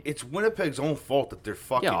 Like It's Winnipeg's own fault that they're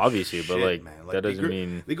fucking yeah, obviously, but shit, like man. that they doesn't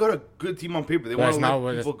mean they got a good team on paper. They But want it's to not let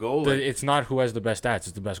what people go. it's not who has the best stats.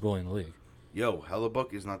 It's the best goalie in the league. Yo,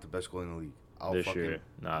 Hellebuck is not the best goalie in the league. I'll this fucking, year.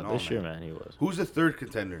 Nah, no, this year, man, he was. Who's the third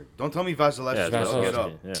contender? Don't tell me Vasilevsky. Yeah, Vasilevsky. Look it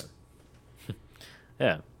up. Yeah.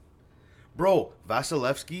 Yeah. Bro,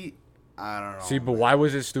 Vasilevsky, I don't know. See, but why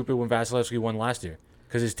was it stupid when Vasilevsky won last year?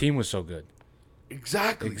 Because his team was so good.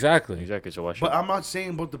 Exactly. Exactly. Exactly. So why should? But I'm not saying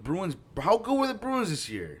about the Bruins. How good were the Bruins this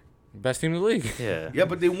year? Best team in the league. yeah. Yeah,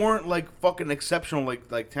 but they weren't like fucking exceptional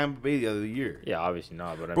like Tampa Bay the other year. Yeah, obviously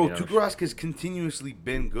not. But I Bro, mean, Tuukka Rask has continuously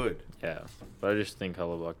been good. yeah. But I just think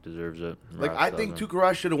Hellebuck deserves it. Like, Rask I think doesn't. Tuukka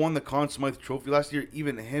Rask should have won the Conn Smythe Trophy last year,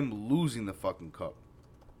 even him losing the fucking cup.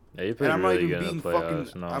 Yeah, he And played I'm really not even good in being the playoffs.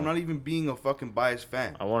 fucking. No. I'm not even being a fucking biased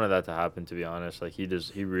fan. I wanted that to happen, to be honest. Like he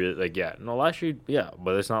does. He really like yeah. No, last year, yeah,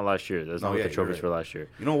 but it's not last year. That's No, not what yeah, the you're trophies right. for last year.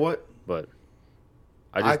 You know what? But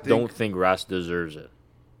I I just think- don't think Rask deserves it.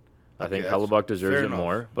 I Okay, think that's Hellebuck deserves fair it enough.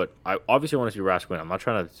 more, but I obviously want to see Rask win. I'm not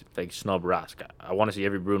trying to like snub Rask. I want to see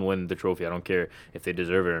every Bruin win the trophy. I don't care if they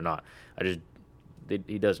deserve it or not.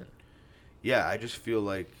 He doesn't. Yeah, I just feel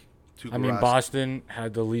like Tuukka I mean, Rask. Boston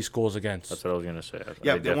had the least goals against. That's what I was gonna say.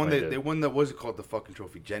 Yeah, they won. definitely They did. won the what's it called? The fucking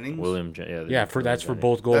trophy, Jennings. William. Yeah, Yeah, that's for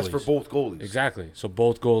both goalies. That's for both goalies. Exactly. So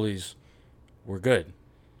both goalies were good.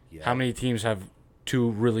 Yeah. How many teams have two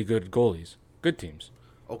really good goalies? Good teams.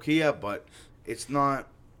 Okay, yeah, but it's not.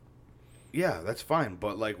 Yeah, that's fine.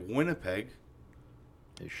 But like Winnipeg,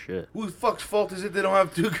 Is shit. who the fuck's fault is it they don't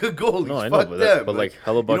have two good goalies? No, I know, Fuck but, them. but like you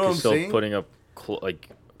Hellebuck know what I'm is still saying? putting up like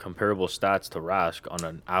comparable stats to Rask on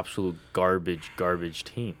an absolute garbage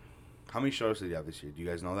team. How many shutouts did he have this year? Do you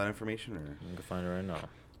guys know that information? Or I can find it right now.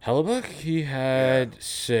 Hellebuck, he had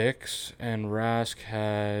 6, and Rask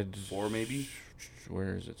had 4 maybe?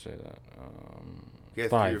 Where does it say that? He had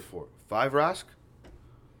 5. 3 or 4. 5 Rask?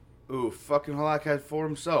 Ooh, fucking Halak had 4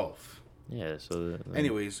 himself. Yeah. So.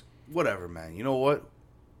 Anyways, whatever, man. You know what?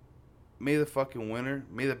 May the fucking winner,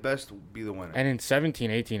 may the best be the winner. And in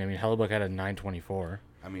 17-18, I mean, Hellebuck had a 924.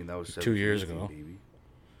 I mean, that was 2 years 17, ago. baby.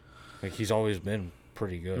 Like, he's always been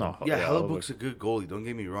pretty good. No. Yeah, Yeah, Hellebuck's a good goalie. Don't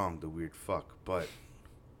get me wrong, the weird fuck. But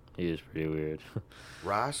He is pretty weird.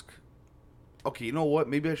 Rask, okay, you know what?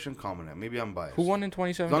 Maybe I shouldn't comment on it. Maybe I'm biased. Who won in As long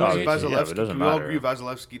as 2017? Obviously, yeah, but Vasilevsky, it doesn't can we all matter. agree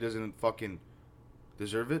Vasilevsky doesn't fucking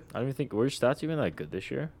deserve it? I don't even think were his stats even that good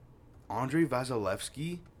this year. Andre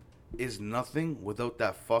Vasilevsky is nothing without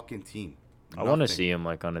that fucking team. I want to Nothing. see him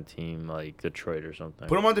like on a team like Detroit or something.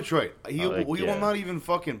 Put him on Detroit. He like, will yeah. not even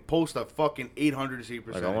fucking post a fucking 800 save Like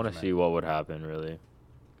percentage. I want to man. see what would happen really.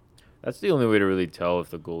 That's the only way to really tell if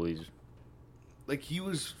the goalies. Like he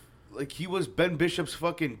was Ben Bishop's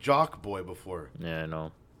fucking jock boy before. Yeah, I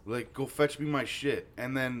know. Like, go fetch me my shit,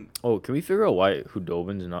 and then Oh, can we figure out why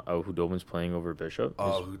Hudobin's playing over Bishop?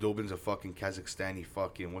 Hudobin's a fucking Kazakhstani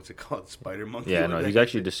fucking what's it called, spider monkey. Yeah, What no, the he's heck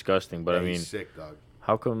actually is it? disgusting. But Yeah, I mean, he's sick, dog.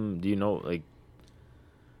 how come? Do you know like?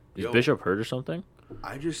 Is Yo. Bishop hurt or something?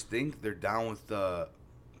 I just think they're down with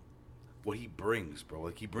what he brings, bro.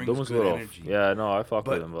 Like he brings Hudobin's good energy. Yeah, no, I fuck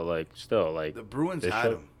with But him, but like still like The Bruins Bishop?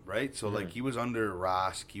 had him, right? So like Mhm. he was under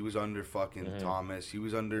Rask, he was under fucking Mhm. Thomas, he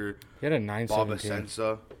was under He had a Bob 917.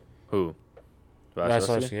 Asensa. who?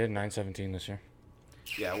 Vasilevsky had 917 this year.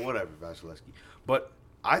 Yeah, whatever, Vasilevsky. But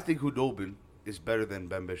I think Hudobin is better than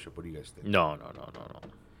Ben Bishop. What do you guys think? No.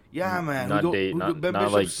 Yeah, man. Not Ben not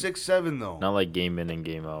Bishop's like- 6'7" though. Not like game in and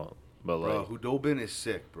game out, but Bro, like. Hudobin is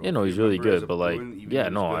sick, bro. Yeah, no, If he's you really remember as good, a but like, Bruin, even yeah, he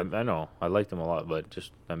was no, good. I know, I liked him a lot, but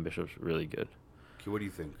just Ben Bishop's really good. Okay, what do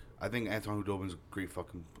you think? I think Anton Hudobin's a great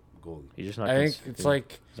fucking goalie. He's just not. I think it's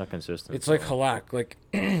like he's not consistent. it's like Halak. Like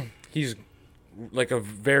he's like a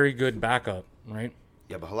very good backup, right?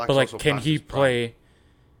 Yeah, but Halak's But like, also can past he his prime. play?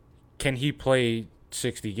 Can he play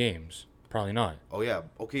 60 games? Probably not. Oh yeah,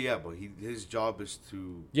 okay, yeah, but his job is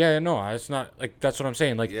to. Yeah, no, it's not like that's what I'm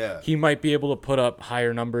saying. Like Yeah. he might be able to put up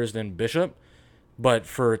higher numbers than Bishop, but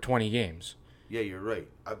for 20 games. Yeah, you're right.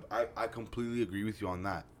 I completely agree with you on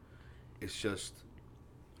that. It's just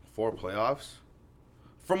for playoffs.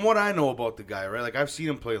 From what I know about the guy, right? Like I've seen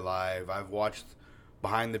him play live. I've watched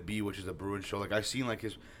Behind the B, which is a Bruins show. Like I've seen like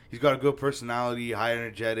he's got a good personality, high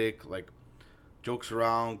energetic. Like jokes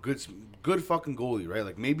around, good fucking goalie, right?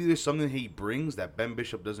 Like maybe there's something he brings that Ben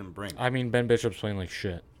Bishop doesn't bring. I mean, Ben Bishop's playing like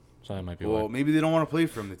shit, so that might be Well, why. maybe they don't want to play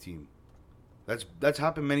for him. The team. That's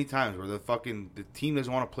happened many times where the team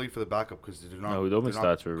doesn't want to play for the backup because they're not. No, Hudobin's they're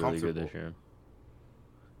not stats were really good this year.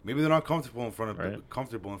 Maybe they're not comfortable in front of Right.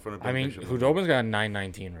 Ben I mean, Bishop. Hudobin's got a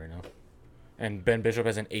 919 right now, and Ben Bishop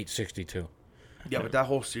has an 862. Yeah, but that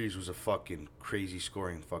whole series was a fucking crazy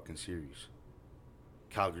scoring fucking series.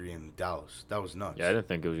 Calgary and Dallas. That was nuts. Yeah, I didn't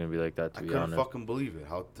think it was gonna be like that. To I be couldn't honest, fucking believe it.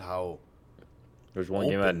 How there's one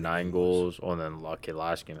game at open the 9 game goals. Oh, and then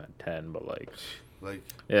last game at 10. But like, you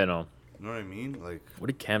no. know what I mean? Like, What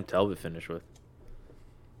did Cam Talbot finish with?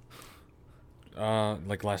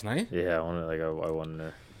 Like last night? Yeah, I wanted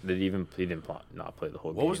to. He didn't not play the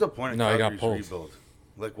whole game? what was the point of No, he got Calgary's pulled. rebuild?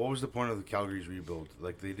 Like, what was the point of the Calgary's rebuild?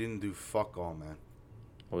 Like, they didn't do fuck all, man.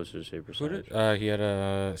 What was his save Who percentage? did? He had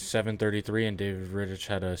a 733, and David Rittich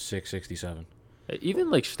had a 667. Even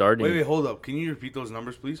like starting. Wait, hold up. Can you repeat those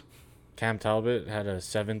numbers, please? Cam Talbot had a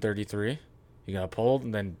 733. He got pulled,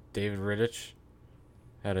 and then David Rittich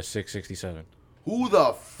had a 667. Who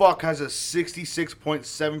the fuck has a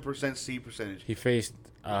 66.7% save percentage? He faced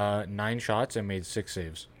 9 shots and made 6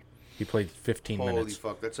 saves. He played 15 Holy minutes.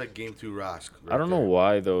 fuck, that's like game 2 Rask. I don't know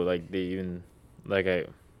why though. Like they even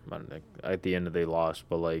at the end they lost,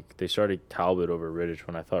 but like they started Talbot over Rittich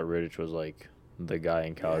when I thought Rittich was like the guy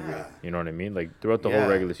in Calgary. Yeah. You know what I mean? Like throughout the Yeah. whole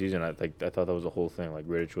regular season, I thought that was the whole thing. Like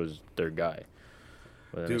Rittich was their guy.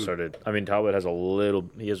 But then it Dude. started. I mean, Talbot has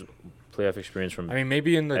he has playoff experience from. I mean,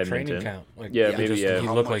 maybe in the Edmonton. training camp. Like, Yeah, he maybe, just- yeah. He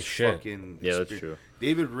How looked much like shit. fucking Yeah, that's experience- true.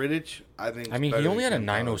 David Rittich, I think. I mean, he only had a Cam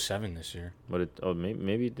Talbot. 907 this year. But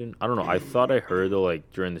maybe it didn't. I don't know. I thought I heard though,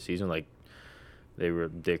 like during the season, like they were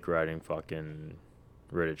dick riding fucking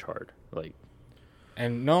Rittich hard. Like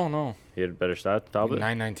And no, he had better stats, Talbot.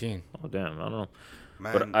 919. Oh damn, I don't know.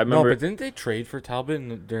 Man, But I No, remember but didn't they trade for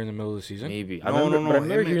Talbot during the middle of the season? maybe. No, I remember, no, but I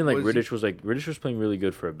remember him hearing like was he- Rittich was playing really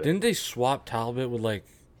good for a bit. Didn't they swap Talbot with like?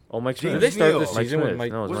 Oh, Mike James Smith. Did they start Neal. the Mike season with Smith.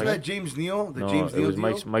 Mike? No, it was wasn't Mike- that James Neal? The No, James it Neal was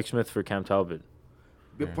deal? Mike Smith for Cam Talbot.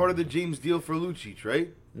 Part of the James deal for Lucic,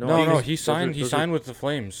 right? No, those- he those signed. are- He those are- signed with the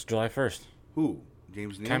Flames July 1st. Who?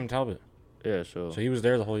 James Neal? Cam Talbot. Yeah, so. So he was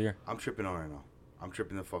there the whole year. I'm tripping out right now. I'm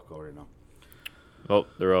tripping the fuck out right now. Well,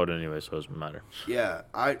 they're out anyway, so it doesn't matter. Yeah,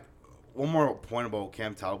 one more point about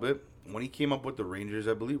Cam Talbot. When he came up with the Rangers,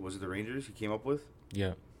 I believe, was it the Rangers he came up with?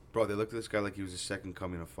 Yeah. Bro, they looked at this guy like he was the second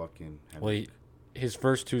coming of fucking. Well, his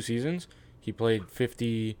first 2 seasons, he played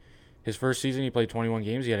 50. His first season, he played 21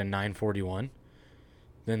 games. He had a 941.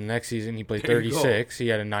 Then the next season, he played There you go. 36. He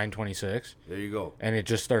had a 926. There you go. And it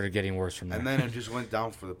just started getting worse from there. And then it just went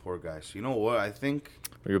down for the poor guy. So you know what? I think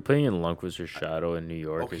When you're playing in Lundqvist or Shadow in New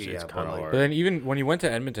York, Okay, it's yeah, kind but, of like- hard. But then even when he went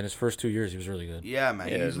to Edmonton, his first 2 years, he was really good. yeah, man,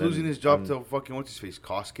 Yeah, he's then- losing his job to fucking what's his face,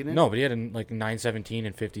 Koskinen. No, but he had like 917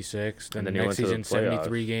 and 56. Then, And the then he next went to the season,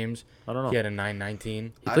 73 playoffs. games. I don't know. He had a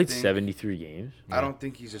 919. He I played think- 73 games. I don't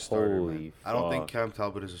think he's a starter. Holy Man. I don't think fuck. Cam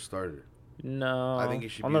Talbot is a starter. No, I think he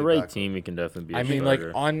should on be the the right backup. team. He can definitely be. A I mean, like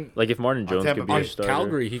starter. on Like if Martin Jones Tampa could be Bay. a on starter.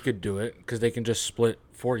 Calgary, he could do it because they can just split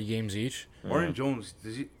 40 games each. Martin Jones,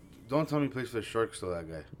 does he? Don't tell me he plays for the Sharks though. That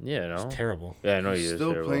guy. Yeah, no. It's terrible. Yeah, I know He's he is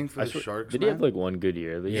still terrible. playing for I the Sharks, Did he have man? like one good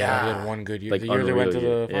year? Like, Yeah, he Yeah. had one good year. Like the year they went to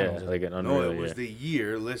unreal the year. finals. Yeah, like an No, unreal it was year. the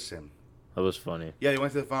year. Listen, That was funny. yeah, he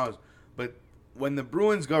went to the finals, but when the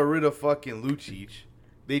Bruins got rid of fucking Lucic,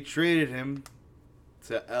 they traded him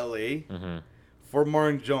to LA Mm-hmm. for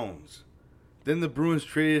Martin Jones. Then the Bruins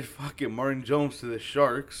traded fucking Martin Jones to the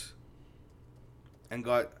Sharks and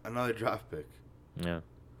got another draft pick. Yeah.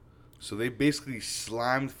 So they basically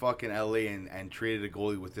slammed fucking LA and traded a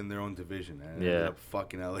goalie within their own division. And it ended Yeah. up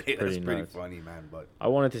fucking LA. That's Pretty pretty nuts. funny, man. But I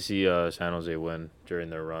wanted to see San Jose win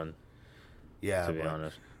during their run. yeah, To be but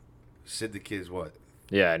honest. Sid the Kid's what?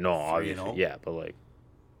 Yeah, no, 3-0? obviously. Yeah, but like,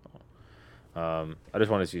 I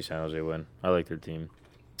just want to see San Jose win. I like their team.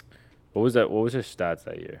 What was that? What was their stats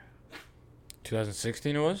that year?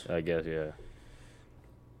 2016 it was I guess yeah.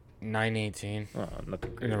 918 Oh,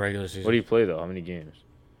 nothing in great. the regular season. What do you play though? How many games?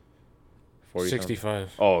 40 something?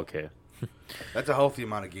 65. Oh, okay. That's a healthy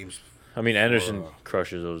amount of games. I mean, Anderson For,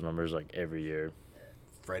 crushes those numbers like every year.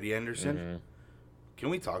 Freddie Anderson. Mhm. Can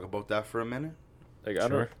we talk about that for a minute? Like, I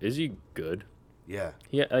Sure. don't. Is he good? Yeah.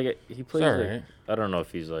 Yeah, like he plays. It's Like, alright. I don't know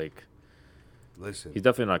if he's like. Listen, He's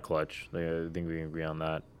definitely not clutch. Like, I think we can agree on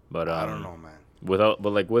that. But I don't know, man.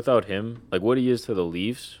 Without him, like what he is to the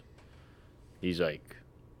Leafs, he's like,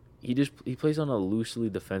 he plays on a loosely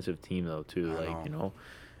defensive team though too. I Like know. you know,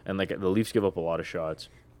 and like the Leafs give up a lot of shots.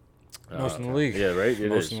 Most in the league. Yeah, right. It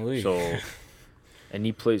Most is. in the league. So, and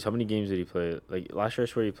he plays. How many games did he play? Like last year, I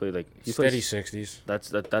swear he played like he Steady plays, 60s.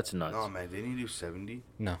 That's nuts. No, man. Didn't he do 70?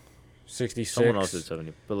 No. 66. Someone else did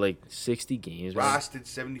 70, but like 60 games. Man. Ross did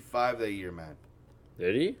 75 that year, man.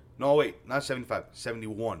 Did he? No, wait, not 75,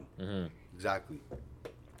 71. Mm-hmm. Exactly.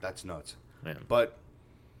 That's nuts. Man. But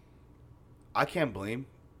I can't blame.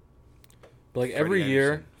 But like Freddie every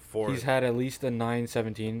year, Anderson for he's had at least a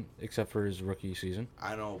 9-17, except for his rookie season.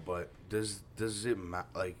 I know, but does it matter?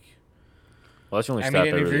 Like, Well, that's the only I stat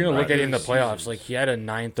mean, that and if really you're gonna look at it in the matters. playoffs, Seasons. like he had a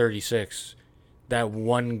 9-36. That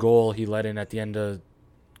one goal he let in at the end of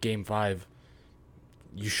Game 5,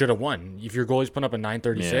 you should have won. If your goalie's putting up a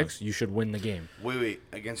 9-36, you should win the game. wait,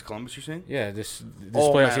 against Columbus, you're saying? Yeah, this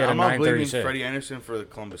Oh, playoffs man, he had a I'm not blaming 9-36. Freddie Anderson for the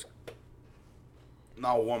Columbus.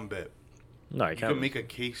 Not one bit. No, I You can't. can make a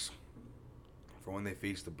case for when they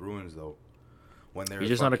face the Bruins, though. When they're He's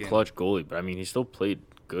just not a clutch goalie, but I mean, he still played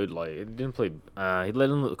good. Like, it didn't play. He let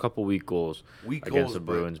in a couple weak goals against the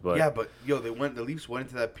Bruins, but yeah, but yo, the Leafs went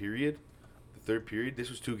into that period, the third period. This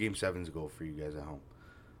was 2 Game 7s ago for you guys at home.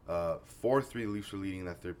 4-3, the Leafs were leading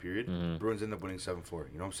that third period. Bruins ended up winning 7-4.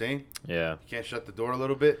 You know what I'm saying? yeah, You can't shut the door a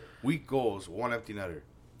little bit. Weak goals, 1 empty netter.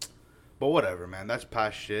 But whatever, man. That's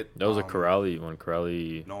past shit. that was a Corrali when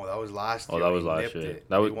Corrali. No, that was last Oh, year. that was They last nipped year. it.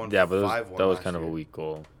 That They was won yeah, but 5-1 that was last kind of a year. weak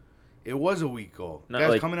goal. It was a weak goal. Not Guys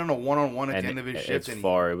like- coming on a 1-on-1 at the And end of his it's shift. And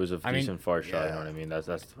far. It was a I mean, decent far shot. You yeah. know what I mean? That's.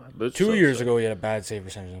 But it's 2 still years sick. ago, he had a bad save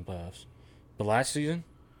percentage in the playoffs. But last season,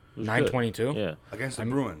 It was 9-22. good. Yeah. against the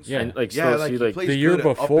Bruins. yeah. And like, Yeah, still like, see he like plays The year good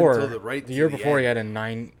up before, until the right the to year the before he end.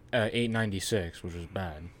 had a 8.96, which was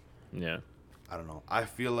bad. yeah. I don't know. I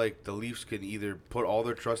feel like the Leafs can either put all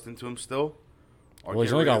their trust into him still, or Well,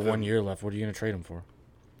 he's get only rid got of 1 him. year left. What are you gonna trade him for?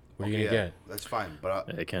 What are you Okay, gonna yeah, get? That's fine,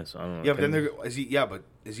 but They can't. I don't know. yeah, but then they're is he? Yeah, but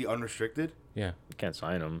is he unrestricted? Yeah. You can't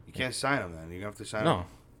sign him. You can't sign him then. You're gonna have to sign No,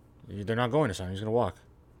 him. they're not going to sign him. He's gonna walk.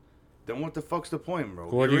 Then what the fuck's the point, bro?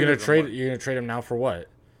 What are Get you rid gonna of him. trade? You're gonna trade him now for what?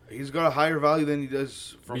 He's got a higher value than he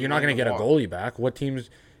does. From You're not gonna letting get a him walk. goalie back. What teams?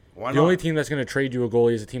 Why The not? only team that's gonna trade you a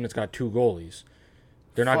goalie is a team that's got 2 goalies.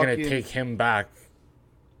 They're not gonna Fucking- take him back.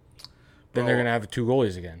 Then they're Bro. gonna have 2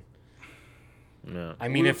 goalies again. Yeah. I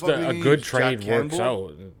mean, the if fuck do a they good use? trade Jack works Campbell?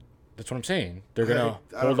 out, that's what I'm saying. They're gonna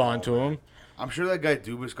I don't hold on know, to man. him. I'm sure that guy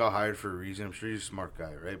Dubas got hired for a reason. I'm sure he's a smart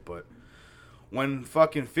guy, right? But when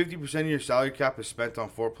fucking 50% of your salary cap is spent on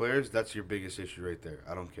 4 players, that's your biggest issue right there.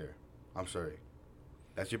 I don't care. I'm sorry.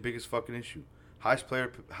 That's your biggest fucking issue.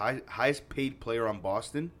 Highest paid player on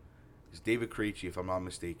Boston is David Krejci, if I'm not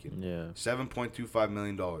mistaken. Yeah. $7.25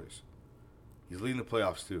 million. He's leading the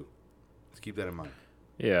playoffs too. Let's keep that in mind.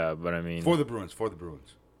 Yeah, but I mean, For the Bruins.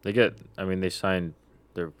 they get. I mean, they signed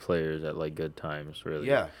their players at like good times. Really.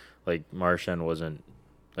 Yeah. Like Marchand wasn't.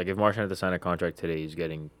 Like if Marchand had to sign a contract today, he's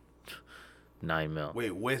getting $9 million.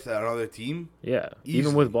 Wait, with another team? Yeah, Easily.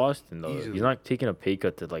 even with Boston though, Easily. he's not taking a pay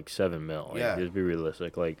cut to like $7 million. Like, Yeah. just be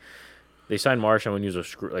realistic. Like they signed Marchand when he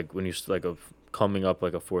was when he was like a coming up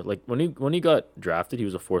like a fourth. Like when he got drafted, he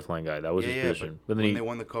was a 4th line guy. That was his position. But then when they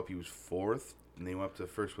won the cup, he was 4th, and they went up to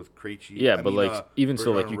first with Krejci. yeah, I but mean, like even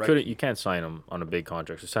so, like Bergeron you can't sign him on a big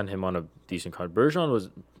contract. So sign him on a decent contract. Bergeron was,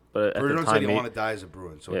 but at the Bergeron said time, he want to die as a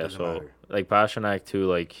Bruin, so it yeah. doesn't So matter. like Pasternak too,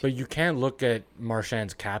 like But you can't look at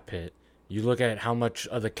Marchand's cap hit. You look at how much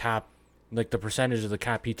of the cap, like the percentage of the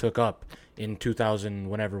cap he took up in 2000,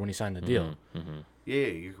 whenever when he signed the deal. Yeah,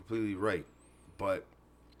 you're completely right. But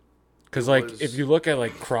Because It like was- if you look at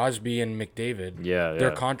like Crosby and McDavid, yeah, their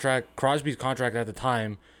yeah. contract, Crosby's contract at the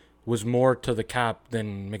time was more to the cap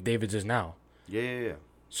than McDavid's is now. yeah.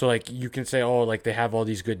 So like you can say, oh, like they have all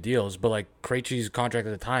these good deals, but like Krejci's contract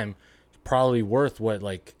at the time is probably worth what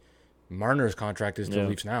like Marner's contract is to the Yeah.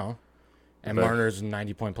 Leafs now, and But- Marner's a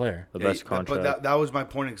 90-point player. the Yeah, best contract. But that was my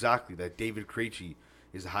point exactly. That David Krejci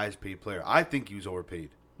is the highest paid player. I think he was overpaid.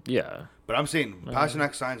 yeah, But I'm saying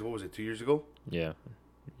Pasternak signs. What was it? 2 years ago. yeah.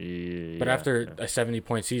 But Yeah, after yeah. a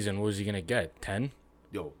 70-point season, what was he gonna get? 10?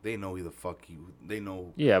 Yo, they know who the fuck he. They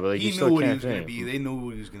know. Yeah, but like he you knew still what he can't was gonna think. be. They knew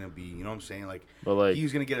what he was gonna be. You know what I'm saying? Like, But like he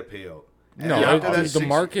was gonna get a payout. And No, after that the 6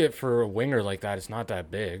 market for a winger like that is not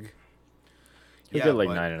that big. he'll get like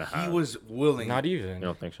but 9.5. He was willing. Not even. You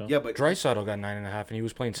don't think so? Yeah, but Draisaitl got 9.5, and he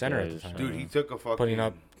was playing center Yeah, at the he's- time, dude, he took a fucking. putting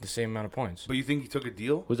up the same amount of points. But you think he took a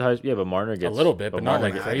deal? Who's the highest? Yeah, but Marner gets little bit, but not Marner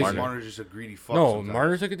like gets- crazy. Marner's just a greedy fuck. No, sometimes.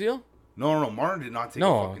 Marner took a deal. No. Marner did not take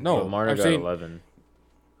No, a fucking no. deal. But Marner I'm got saying- 11.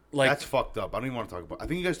 Like, That's fucked up. I don't even want to talk about. I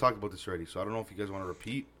think you guys talked about this already, so I don't know if you guys want to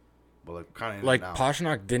repeat. But like, kind of like now.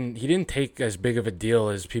 Pasternak didn't take as big of a deal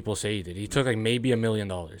as people say he did. He took like maybe $1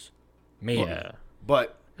 million, maybe. Yeah,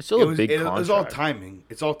 But it's still it a was, big it contract. was all timing.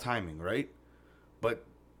 It's all timing, right? But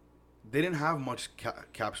they didn't have much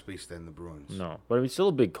cap space then. The Bruins. No, but it's still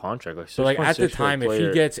a big contract. Like, So like at the 6.6 for a time, if he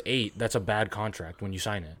player. gets 8, that's a bad contract when you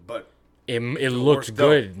sign it. But It looks worked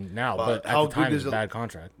good out. now, But but how at the time good it's is a it- bad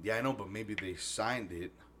contract. yeah, I know. But maybe they signed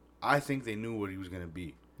it I think they knew what he was gonna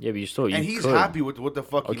be. Yeah, but he's happy with what the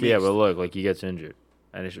fuck he makes. Yeah, but look, like, he gets injured.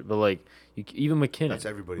 But, like, even McKinnon. That's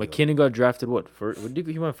everybody. McKinnon got drafted, what?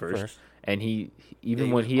 He went first. And he had...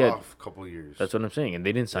 a couple years. That's what I'm saying. And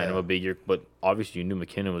they didn't sign him a big year. But obviously, you knew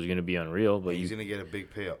McKinnon was going to be unreal. But he's going to get a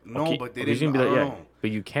big payout. No, okay, but they didn't. I don't know.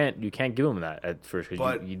 But you can't give him that at first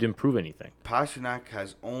because you didn't prove anything. Pasternak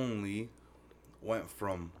has only went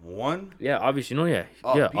from one. Yeah, obviously,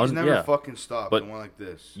 He's never fucking stopped and went like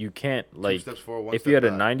this. You can't, like, 2 steps forward, if you had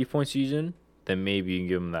a 90-point season, then maybe you can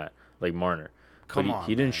give him that, like Marner.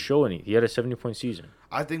 He didn't show any. He had a 70-point season.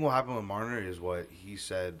 I think what happened with Marner is what he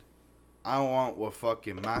said. I don't want what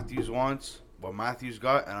fucking Matthews wants, what Matthews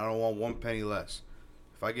got, and I don't want 1 penny less.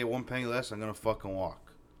 If I get 1 penny less, I'm gonna fucking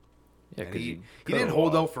walk. Yeah, because he didn't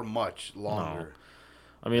hold out for much longer. No.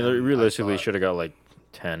 I mean, realistically, he should have got like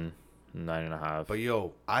 10, 9.5. But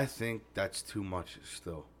yo, I think that's too much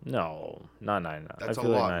still. No, not 9.5. That's a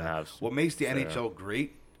lot. Like 9.5. What makes the NHL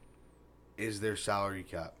great is their salary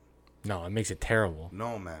cap. No, it makes it terrible.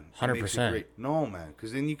 No, man. 100%. No, man.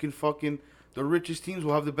 Because then you can fucking... The richest teams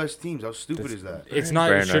will have the best teams. How stupid is that? It's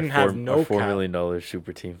not... It shouldn't have no cap. $4 million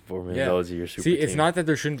super team. $4 million a year super team. See, it's not that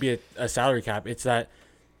there shouldn't be a salary cap. It's that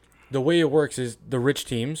the way it works is the rich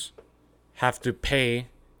teams have to pay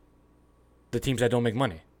the teams that don't make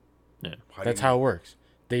money. Yeah. That's how it works.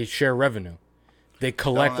 They share revenue. They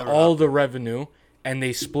collect all the revenue and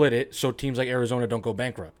they split it so teams like Arizona don't go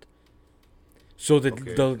bankrupt. So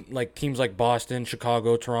the like teams like Boston,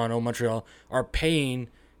 Chicago, Toronto, Montreal are paying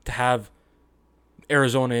to have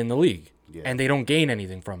Arizona in the league, and they don't gain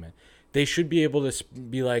anything from it. They should be able to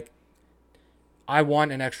be like, I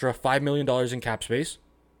want an extra $5 million in cap space.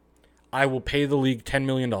 I will pay the league $10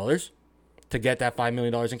 million to get that $5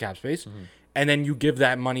 million in cap space, and then you give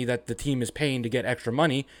that money that the team is paying to get extra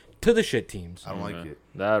money to the shit teams. I don't like it.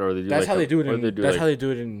 That or they do. That's how they do it. That's how they do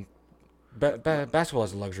it in basketball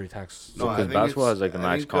has a luxury tax. No, because basketball has like the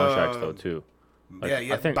max contracts though too. Like,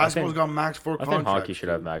 basketball's got max 4 contracts. I think hockey should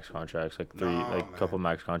have max contracts, like a couple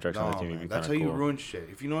max contracts on the team. Would be that's how you ruin shit.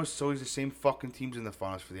 If you notice, it's always the same fucking teams in the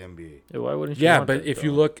finals for the NBA. Yeah, why wouldn't you? Yeah, but if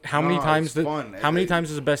you look, how many times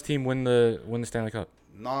does the best team win the Stanley Cup?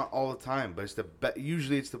 Not all the time, but it's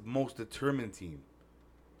usually it's the most determined team.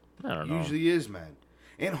 I don't know. Usually is, man.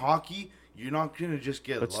 In hockey, you're not gonna just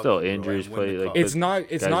get. But still, injuries play. Like, it's not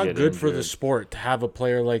good for the sport to have a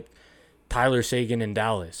player like Tyler Seguin in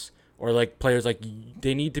Dallas. Or like players like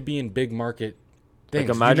they need to be in big market things.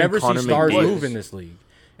 Like, imagine you never see stars move in this league,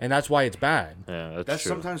 and that's why it's bad. Yeah, that's true.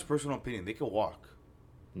 Sometimes personal opinion. They can walk.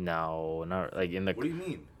 No, not like in the. What do you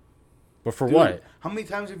mean? But for what? How many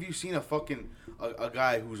times have you seen a fucking a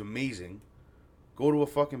guy who's amazing go to a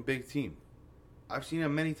fucking big team? I've seen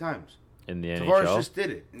him many times. In the NHL, Tavares just did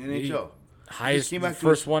it in the NHL. Highest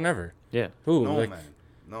first one ever. Yeah. Who? No, man.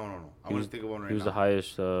 No. I'm gonna think of one right now. He was the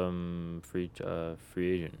highest free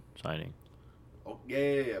agent signing. Oh,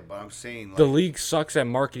 yeah. But I'm saying like, the league sucks at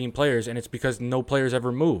marketing players, and it's because no players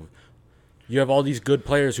ever move. You have all these good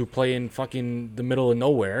players who play in fucking the middle of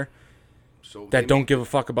nowhere that don't give a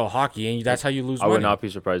fuck about hockey, and that's how you lose money. I would not be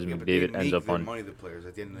surprised if McDavid ends up on. Money, the players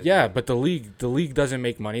at the end of the day. But the league doesn't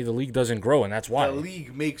make money. The league doesn't grow, and that's why. The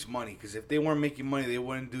league makes money because if they weren't making money, they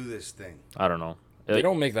wouldn't do this thing. I don't know. They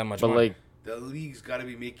don't make that much money. Like, the league's got to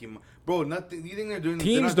be making money. Bro, nothing. You think they're doing?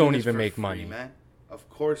 Teams don't even make money, man. Of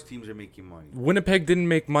course, teams are making money. Winnipeg didn't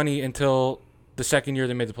make money until the second year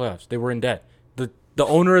they made the playoffs. They were in debt. The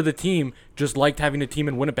owner of the team just liked having a team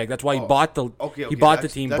in Winnipeg. That's why he bought the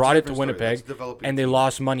team, brought it to Winnipeg, and they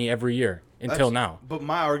lost money every year until now. But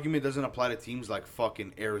my argument doesn't apply to teams like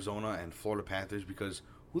fucking Arizona and Florida Panthers because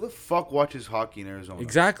who the fuck watches hockey in Arizona?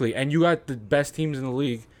 Exactly, and you got the best teams in the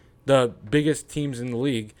league, the biggest teams in the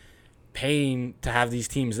league, paying to have these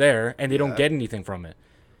teams there, and they don't get anything from it.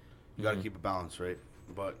 You got to keep a balance, right?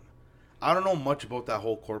 But I don't know much about that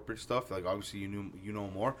whole corporate stuff. Like, obviously, you know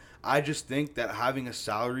more. I just think that having a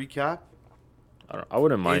salary cap, I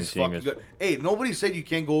wouldn't mind seeing it. Hey, nobody said you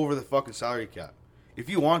can't go over the fucking salary cap. If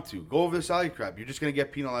you want to, go over the salary cap. You're just gonna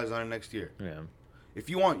get penalized on it next year. Yeah. If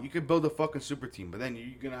you want, you could build a fucking super team, but then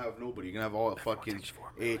you're gonna have nobody. You're gonna have all the fucking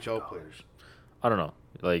AHL players. I don't know.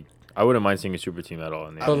 Like, I wouldn't mind seeing a super team at all.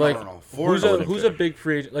 In the but like, who's a big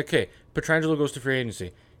free agent? Like, okay, Pietrangelo goes to free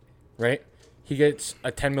agency, right? He gets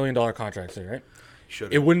a $10 million contract there, right?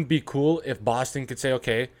 It wouldn't be cool if Boston could say,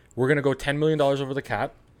 okay, we're going to go $10 million over the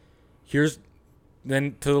cap.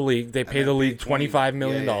 Then to the league, they pay the league $25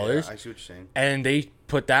 million. Yeah, I see what you're saying. And they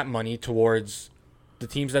put that money towards the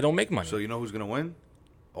teams that don't make money. So you know who's going to win?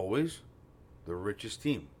 Always the richest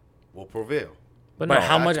team will prevail. But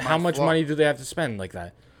how much money do they have to spend like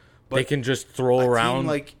that? they can just throw a around team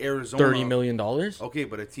like Arizona, $30 million. Okay,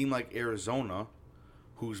 but a team like Arizona,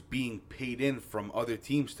 who's being paid in from other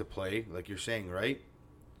teams to play, like you're saying, right?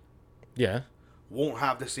 Yeah. Won't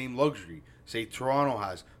have the same luxury. Say Toronto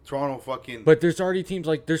has. Toronto fucking. But there's already teams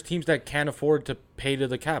there's teams that can't afford to pay to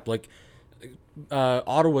the cap. Like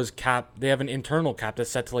Ottawa's cap, they have an internal cap that's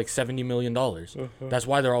set to like $70 million. That's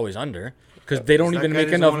why they're always under, because they don't even make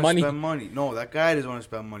enough money. Spend money. No, that guy doesn't want to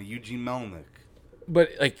spend money. Eugene Melnick. But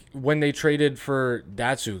like when they traded for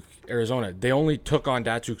Datsuk, Arizona, they only took on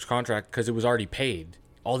Datsuk's contract because it was already paid.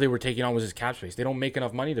 All they were taking on was his cap space. They don't make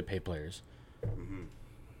enough money to pay players.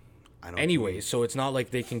 Anyways, so it's not like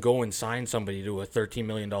they can go and sign somebody to a $13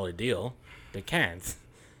 million deal. They can't.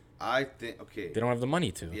 I think, okay. They don't have the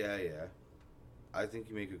money to. Yeah. I think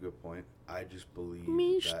you make a good point. I just believe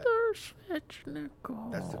Mr. that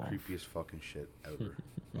Svechnikov. that's the creepiest fucking shit ever.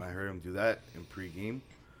 When I heard him do that in pregame,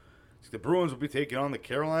 the Bruins will be taking on the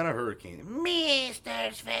Carolina Hurricanes. Mr.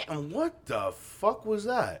 Svech. What the fuck was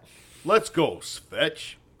that? Let's go,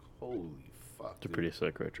 Svech. Holy fuck. It's a pretty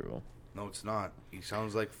sick retro. No, it's not. He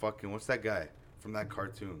sounds like fucking. What's that guy from that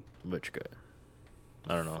cartoon? Which guy?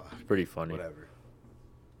 I don't know. It's pretty funny. Whatever.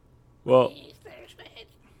 Well,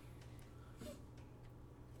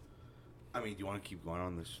 I mean, do you want to keep going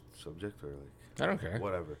on this subject or like? I don't care.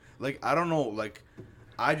 Whatever. Like, I don't know. Like,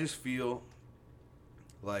 I just feel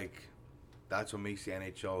like that's what makes the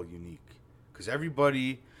NHL unique. Because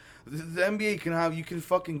everybody, the NBA can have, you can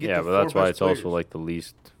fucking get. yeah, the but four that's why best it's players. also like the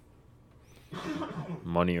least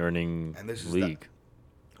money earning And this is league.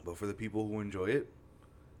 But for the people who enjoy it,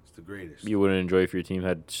 it's the greatest. You wouldn't enjoy if your team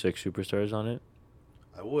had 6 superstars on it.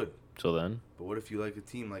 I would. So then, But what if you like a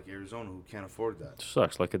team like Arizona who can't afford that? it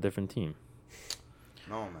sucks. Like a different team.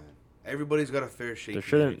 No, man. Everybody's got a fair shake. There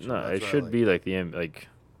shouldn't. No, it should be like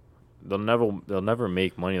they'll never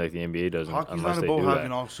make money like the NBA does Hockey's unless not they about do having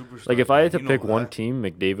that. all superstars. Like if I had to You know pick one that. team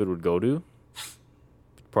McDavid would go to,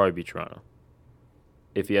 it'd probably be Toronto.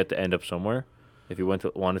 If he had to end up somewhere, if he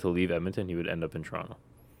wanted to leave Edmonton, he would end up in Toronto.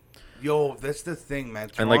 Yo, that's the thing, man.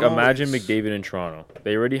 And like Toronto imagine is- McDavid in Toronto.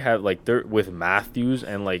 They already have like they're with Matthews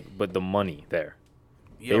and like but the money there.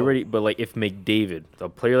 Yo, They already but like if McDavid, a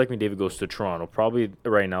player like McDavid goes to Toronto, probably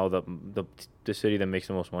right now the city that makes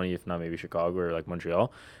the most money, if not maybe Chicago or like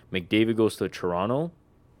Montreal, McDavid goes to Toronto,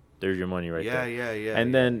 there's your money right there. Yeah.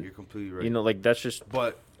 And then you're completely right. you know like that's just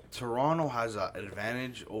But Toronto has an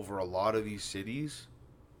advantage over a lot of these cities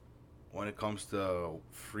when it comes to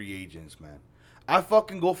free agents, man. I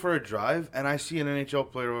fucking go for a drive and I see an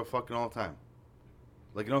NHL player fucking all the time.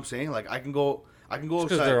 Like, you know what I'm saying? Like, I can go Because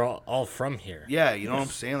outside. they're all from here. Yeah, you know what I'm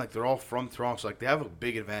saying? Like, they're all from Toronto, so like they have a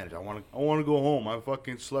big advantage. I want to go home. I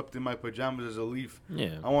fucking slept in my pajamas as a Leaf.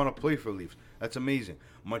 yeah. I want to play for Leafs. That's amazing.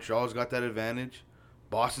 Montreal's got that advantage.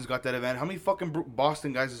 Boston's got that advantage. How many fucking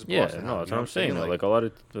Boston guys is Yeah, Boston? no, have? that's You know what I'm saying. Like, Like a lot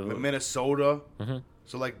of Minnesota. Mhm.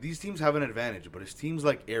 So like these teams have an advantage, but it's teams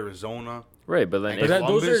like Arizona. right, but then and those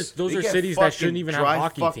Columbus, are they get cities that shouldn't fucking even have dry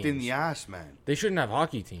hockey fucked in teams. the ass, man. They shouldn't have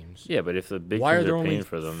hockey teams. yeah, but if the big Why are teams there are only paying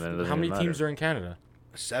for them, then it doesn't how many matter. teams are in Canada?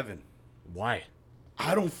 7. Why?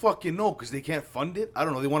 I don't fucking know because they can't fund it. I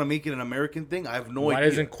don't know. They want to make it an American thing. I have no Why idea.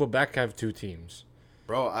 doesn't Quebec have 2 teams?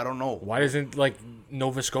 Bro, I don't know. Why doesn't like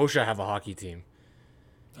Nova Scotia have a hockey team?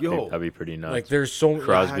 Yo, That'd be pretty nuts. Like there's so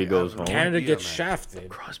Crosby I goes have home. no Canada idea, gets man. shafted.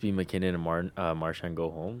 Crosby, McKinnon, and Marchand go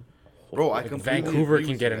home. bro, I Like, completely Vancouver agree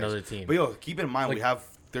can with get you guys. another team. But yo, keep in mind we Like- have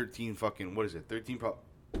 13 fucking, what is it? 13,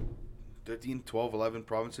 12, 11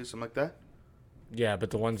 provinces, something like that? Yeah, but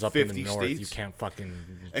the ones up in the 50 north, you states? can't fucking.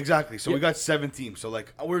 Exactly. So we Yeah. got 7 teams. So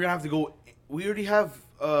like we're gonna have to go. We already have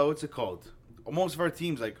what's it called? Most of our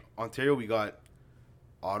teams, like Ontario, we got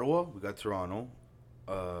Ottawa, we got Toronto,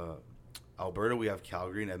 Alberta, we have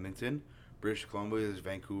Calgary and Edmonton. British Columbia is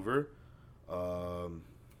Vancouver.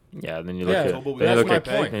 Yeah, then you Yeah, look Tobo, at we then you got look at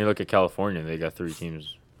Winnipeg. then you look at California. They got 3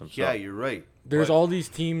 teams. themselves. Yeah, you're right. There's But- all these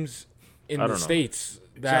teams in I the don't know. states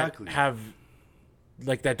that Exactly. have,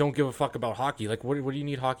 like, that don't give a fuck about hockey. Like, what do you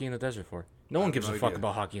need hockey in the desert for? No one have gives no a fuck idea.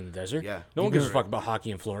 about hockey in the desert. Yeah. No one You're gives a right. fuck about hockey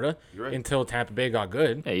in Florida You're right. until Tampa Bay got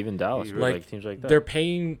good. Yeah, even Dallas, You're but, right. like teams like that. They're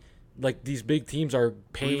paying, like, these big teams are Believe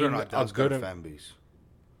paying it or not, a Dallas good. got a fan base.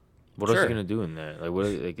 What else are Sure. you gonna do in there? Like what?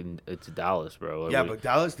 It's Dallas, bro. Like, Yeah, what- but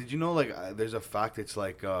Dallas, did you know like there's a fact it's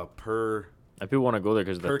like per and people want to go there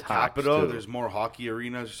because of per the tax capita too. there's more hockey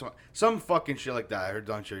arenas or some fucking shit like that. I heard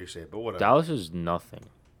Don Cherry say it, but whatever. Dallas is nothing.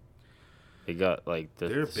 They got like the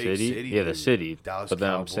They're a big city. city, Yeah, the dude. city. Dallas but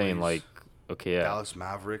then I'm saying Cowboys. like, okay, yeah, Dallas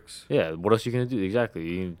Mavericks. yeah. What else are you gonna do? Exactly. Yeah,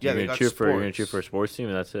 You're they gonna got cheer for you're gonna sports. cheer for a sports team,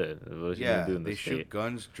 and that's it. What else you Yeah, gonna do in they the shoot state?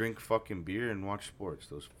 guns, drink fucking beer, and watch sports.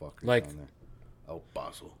 Those fuckers Like- down there. El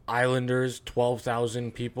Paso. Islanders,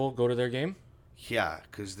 12,000 people go to their game. Yeah,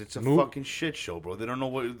 because it's a Move- fucking shit show, bro. They don't know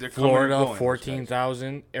what they're Florida, coming and going,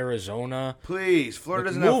 14,000. Arizona. Please, Florida Like,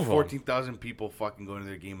 doesn't have move 'em. 14,000 people fucking going to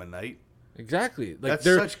their game a night. Exactly. Like That's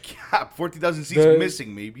they're such cap. 14,000 seats The-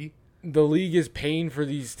 missing, maybe. the league is paying for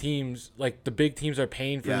these teams. Like the big teams are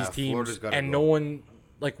paying for Yeah, these teams, Florida's gotta and go. no one.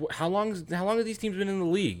 Like how long have these teams been in the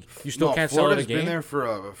league? You still No, can't sell Florida's it a game. been there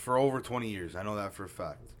for over 20 years. I know that for a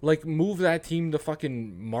fact. Like move that team to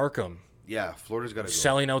fucking Markham, Yeah, Florida's got to go.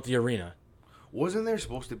 selling out the arena. Wasn't there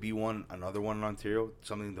supposed to be another one in Ontario?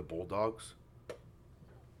 Something the Bulldogs.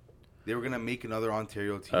 They were gonna make another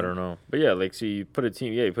Ontario team. I don't know, but yeah, like, see, you put a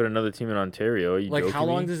team. Yeah, you put another team in Ontario. Are you Like how joking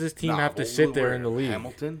long me? does this team Nah, have to but sit there where? in the league?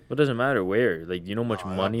 Hamilton. It doesn't matter where. Like, you know how much Nah,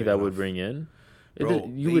 not money big that would enough. bring in. Bro,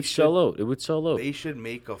 You they would sell should- out. It would sell out. They should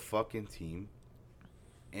make a fucking team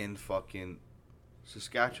in fucking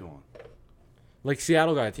Saskatchewan. Like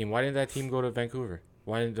Seattle got a team. Why didn't that team go to Vancouver?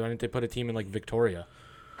 Why didn't they put a team in like Victoria?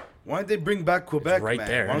 Why don't they bring back Quebec, right man?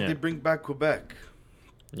 there. Why don't Yeah. they bring back Quebec?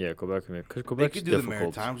 Yeah, Quebec. Because They Quebec's could do the difficult.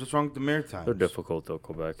 Maritimes. What's wrong with the Maritimes? They're difficult though,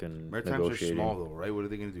 Quebec and Maritimes are negotiating. small though, right? What are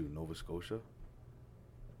they gonna do? Nova Scotia,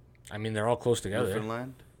 I mean, they're all close together.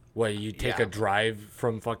 Newfoundland. What, you take Yeah. a drive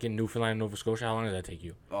from fucking Newfoundland, Nova Scotia? How long does that take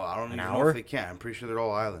you? Oh, I don't An even know hour? if they can. I'm pretty sure they're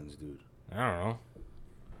all islands, dude. I don't know.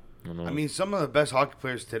 I don't know. I mean, some of the best hockey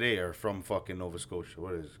players today are from fucking Nova Scotia.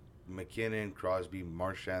 What is McKinnon, Crosby,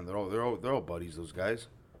 Marchand? They're all buddies. Those guys.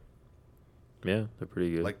 yeah, they're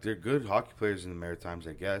pretty good. Like they're good hockey players in the Maritimes,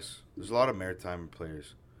 I guess. There's a lot of Maritime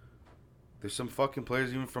players. There's some fucking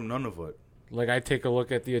players even from Nunavut. Like, I take a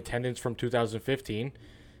look at the attendance from 2015.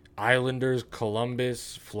 Islanders,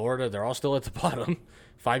 Columbus, Florida, they're all still at the bottom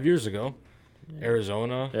 5 years ago.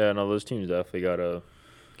 Arizona. yeah, no, those teams definitely gotta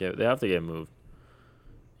get. They have to get moved.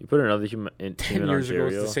 You put another team in 10 years ago,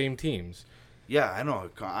 Ontario. it's the same teams. Yeah, I know.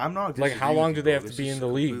 I'm not. Like, how disagreeing long with do you, they bro. have to This be is in the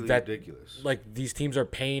league? completely That ridiculous. Like, these teams are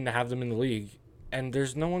paying to have them in the league, and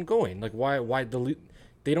there's no one going. Like, why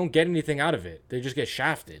they don't get anything out of it. They just get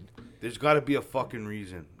shafted. There's got to be a fucking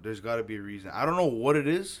reason. There's got to be a reason. I don't know what it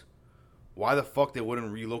is. Why the fuck they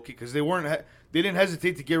wouldn't relocate? Because they weren't. They didn't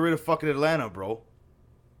hesitate to get rid of fucking Atlanta, bro.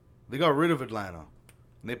 They got rid of Atlanta,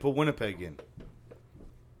 and they put Winnipeg in.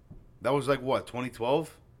 That was like what,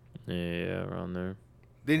 2012? Yeah, around there.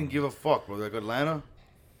 They didn't give a fuck, bro. Like Atlanta,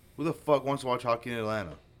 who the fuck wants to watch hockey in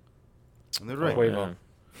Atlanta? And they're right. Quavo.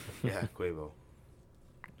 Yeah, Quavo.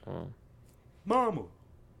 Well, Mama.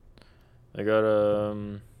 I got I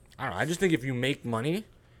don't know. I just think if you make money,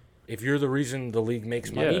 if you're the reason the league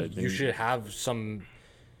makes money, Yeah, you should have some.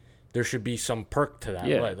 There should be some perk to that.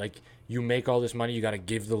 Yeah. Like you make all this money, you got to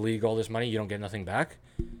give the league all this money. You don't get nothing back.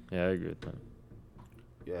 Yeah, I agree with that.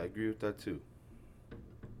 Yeah, I agree with that too.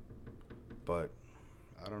 But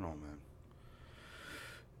I don't know, man.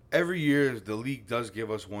 Every year the league does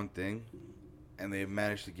give us one thing, and they've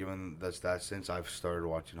managed to give us that since I've started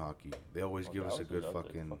watching hockey. They always give us a good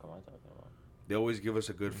fucking. They always give us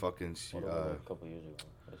a good fucking. couple years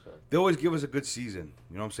ago. They always give us a good season.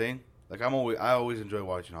 You know what I'm saying? Like I always enjoy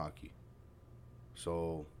watching hockey.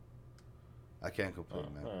 So I can't complain,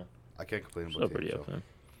 man. I can't complain Still about pretty it. up there.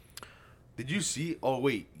 Did you see? Oh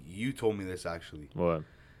wait, you told me this actually. What?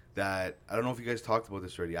 That I don't know if you guys talked about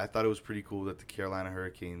this already. I thought it was pretty cool that the Carolina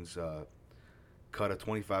Hurricanes cut a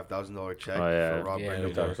 $25,000 check Oh, yeah. for Rob Yeah, Brendan. we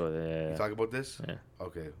We talked about it. You Yeah, talk about this? yeah.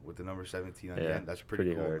 Okay, with the number 17 on Yeah, the end. That's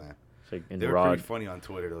pretty cool, hard. man. It's like in They were Rod pretty funny on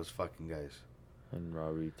Twitter, those fucking guys. and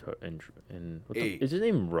Robbie and what Hey. is his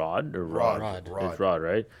name Rod or Rod. Rod? Rod. It's Rod,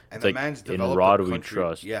 right? And It's the like man's in developed Rod a we country,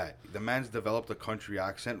 trust. Yeah, the man's developed a country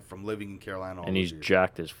accent from living in Carolina all And those he's years.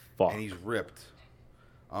 jacked as fuck. And he's ripped.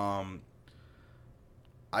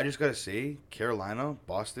 I just gotta say, Carolina,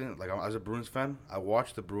 Boston. Like as a Bruins fan, I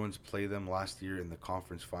watched the Bruins play them last year in the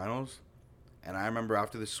conference finals, and I remember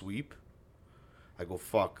after the sweep, I go,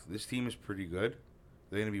 "Fuck, this team is pretty good.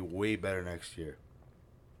 They're gonna be way better next year."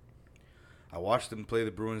 I watched them play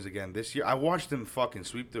the Bruins again this year. I watched them fucking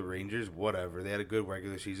sweep the Rangers. Whatever, they had a good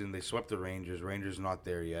regular season. They swept the Rangers. Rangers not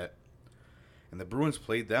there yet. And the Bruins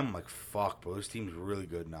played them. I'm like, fuck, bro, this team's really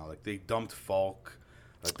good now. Like, they dumped Falk.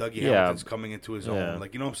 Dougie Yeah. Hamilton's coming into his Yeah. own.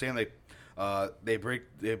 Like, you know what I'm saying? Like, they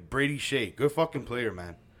Brady Shea. Good fucking player,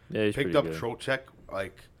 man. Yeah, he's Picked pretty up good. Trocheck.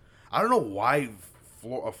 Like, I don't know why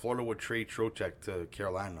Florida would trade Trocheck to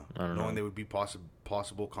Carolina. I don't knowing know. they would be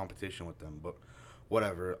possible competition with them. But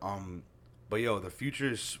whatever. But, yo, the future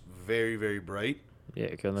is very, very bright Yeah,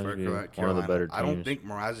 for Carolina's gonna be one Carolina. of the better teams. I don't think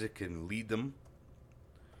Mrazek can lead them.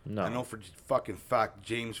 No. I know for fucking fact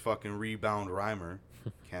James fucking Rebound Reimer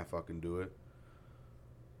can't fucking do it.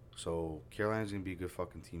 So Carolina's gonna be a good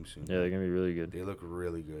fucking team soon. Yeah, they're gonna be really good. They look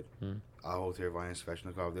really good. Aho, Teravainen,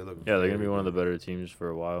 Svechnikov, they look. Yeah, they're very gonna be one of the good. better teams for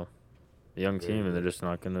a while. A young Very team, and good.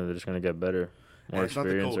 they're just gonna get better. more it's not the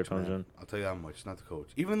experience coach, that comes man. in. I'll tell you that much. It's not the coach.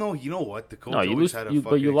 Even though, you know what? The coach No, you always lose, had a you, fucking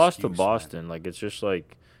but you lost to excuse, Boston. man. Like, it's just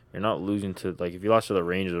like you're not losing to, like, if you lost to the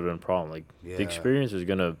Rangers, it would have been a problem. Like, Yeah. the experience is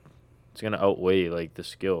gonna outweigh like the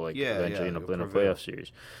skill, like eventually in a it'll playoff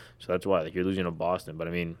series. So that's why, like, you're losing to Boston. But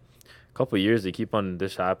I mean, a couple of years they keep on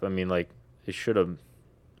this happen. I mean, like, it should have.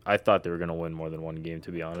 I thought they were gonna win more than one game,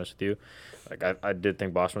 to be honest with you. Like, I did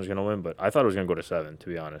think Boston was gonna win, but I thought it was gonna go to 7, to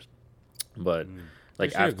be honest. But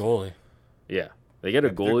like, after goalie. Yeah, they get a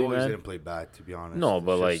goalie, man. Didn't play bad, to be honest. No,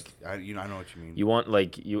 but It's just, like, I know what you mean. you want,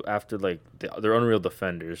 like, you after, like, they're unreal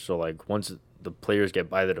defenders. So like, once the players get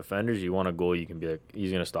by the defenders, you want a goal you can be like,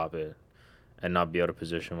 he's gonna stop it, and not be out of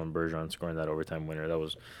position when Bergeron scoring that overtime winner. That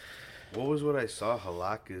was. What was what I saw?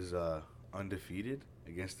 Halak is undefeated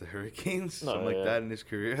against the Hurricanes, something like yeah. that in his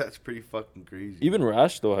career. That's pretty fucking crazy. Even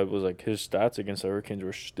Rash, though, was like, his stats against the Hurricanes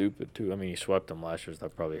were stupid too. I mean, he swept them last year, so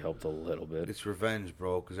that probably helped a little bit. It's revenge,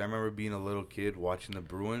 bro. Because I remember being a little kid watching the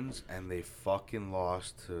Bruins, and they fucking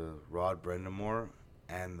lost to Rod Brindamore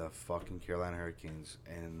and the fucking Carolina Hurricanes.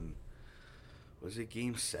 And was it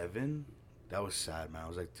Game 7? That was sad, man. It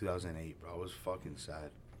was like 2008, bro. It was fucking sad.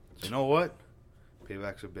 So you know what?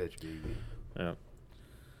 Payback's a bitch, baby. Yeah.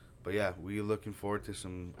 But yeah, we're looking forward to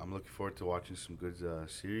some. I'm looking forward to watching some good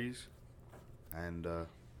series, and let's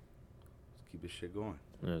keep this shit going.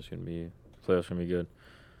 Yeah, it's gonna be playoffs. Gonna be good.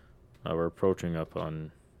 We're approaching up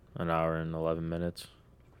on an hour and 11 minutes.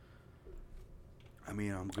 I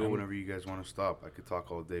mean, I'm good whenever you guys want to stop. I could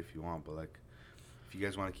talk all day if you want, but like, if you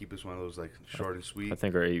guys want to keep this one of those like short and sweet, I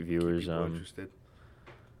think our 8 viewers. interested.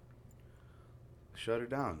 Shut her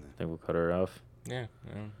down. Then. I think we'll cut her off. Yeah,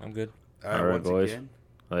 I'm good. All right, Alright, once boys. again.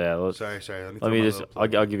 Oh, yeah. Sorry. Let me just. I'll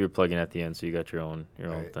give you a plug in at the end, so you got your own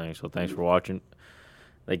Alright. thing. So thanks for watching.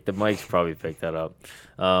 Like, the mics probably picked that up.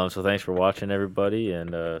 So thanks for watching, everybody,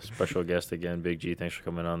 and special guest again, Big G. Thanks for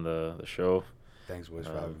coming on the show. Thanks, boys,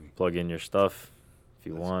 for having me. Plug in your stuff if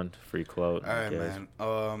you want. Free clout. All right, man.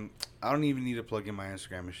 I don't even need to plug in my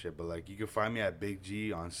Instagram and shit, but like, you can find me at Big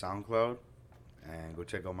G on SoundCloud, and go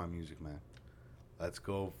check out my music, man. Let's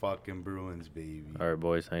go fucking Bruins, baby. All right,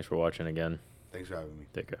 boys. Thanks for watching again. Thanks for having me.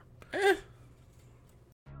 Take care.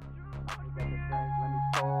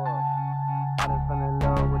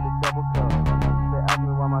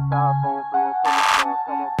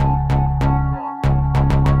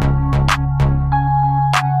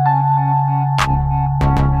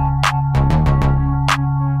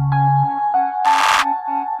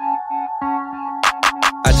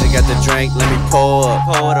 I just got the drink, let me pour up.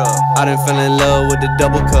 I done fell in love with the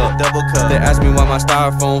double cup. They ask me why my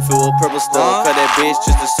styrofoam filled with purple stuff. Cut that bitch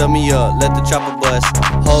just to sum me up, let the chopper bust.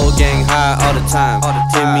 Whole gang high all the time.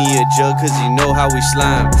 Give me a jug cause you know how we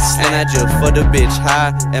slime. And I just for the bitch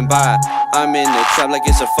high and buy. I'm in the trap like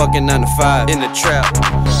it's a fucking 9 to 5. In the trap.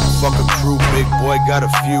 Fuck a crew, big boy got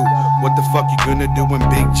a few. What the fuck you gonna do when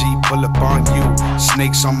Big G pull up on you?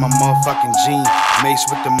 Snakes on my motherfucking jean. Mace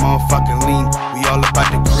with the motherfucking lean. We all about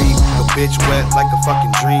the cream. Your bitch wet like a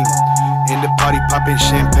fucking dream. In the party popping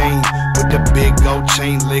champagne. With the big gold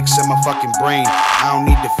chain licks in my fucking brain. I don't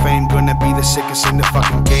need the fame, gonna be the sickest in the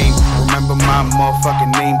fucking game. Remember my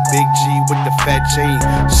motherfucking name, Big G with the fat chain.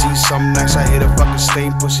 See something nice, I hit a fucking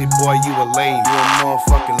stain. Pussy boy, you a lame. You a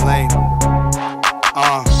motherfucking lame.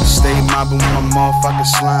 Stay mobbing with my motherfucking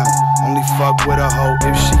slime. Only fuck with a hoe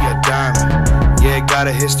if she a diamond. Yeah, got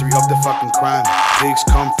a history of the fucking crime. Pigs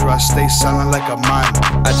come through, I stay silent like a mime.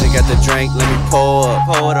 I just got the drink, let me pour up.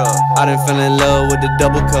 I done fell in love with the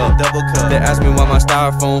double cup. They ask me why my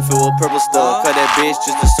styrofoam filled with purple stuff. Cut that bitch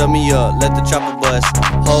just to sum me up, let the chopper bust.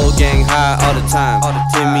 Whole gang high all the time.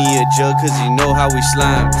 Give me a jug cause you know how we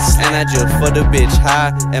slime. And I just for the bitch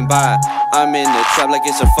high and buy. I'm in the trap like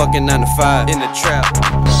it's a fucking 9 to 5. In the trap.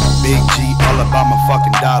 Big G, all about my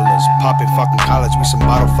fucking dollars. Poppin' fucking college, we some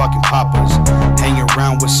bottle fucking poppers. Hanging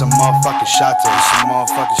around with some motherfucking shotters.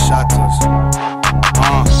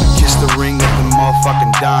 Kiss the ring of the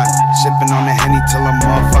motherfucking dime. Sippin' on the Henny till I'm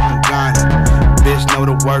motherfucking gone. Bitch know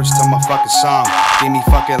the words to my fucking song. Give me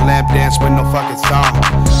fucking lap dance with no fucking thong.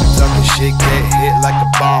 Suckin' shit, get hit like a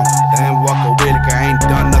bomb. Then walk away like I ain't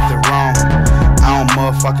done nothing wrong. I don't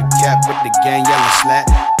motherfucking cap with the gang yelling slat.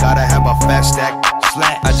 Gotta have a fast stack.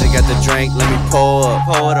 I just got the drink, let me pour up.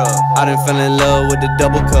 I done fell in love with the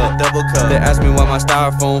double cup. They ask me why my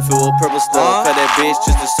styrofoam filled with purple stuff. Cut that bitch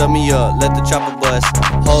just to sum me up, let the chopper bust.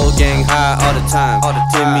 Whole gang high all the time.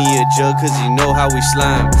 Give me a jug cause you know how we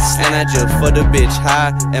slime. And I just for the bitch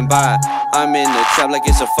high and buy. I'm in the trap like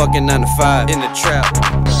it's a fucking 9 to 5. In the trap.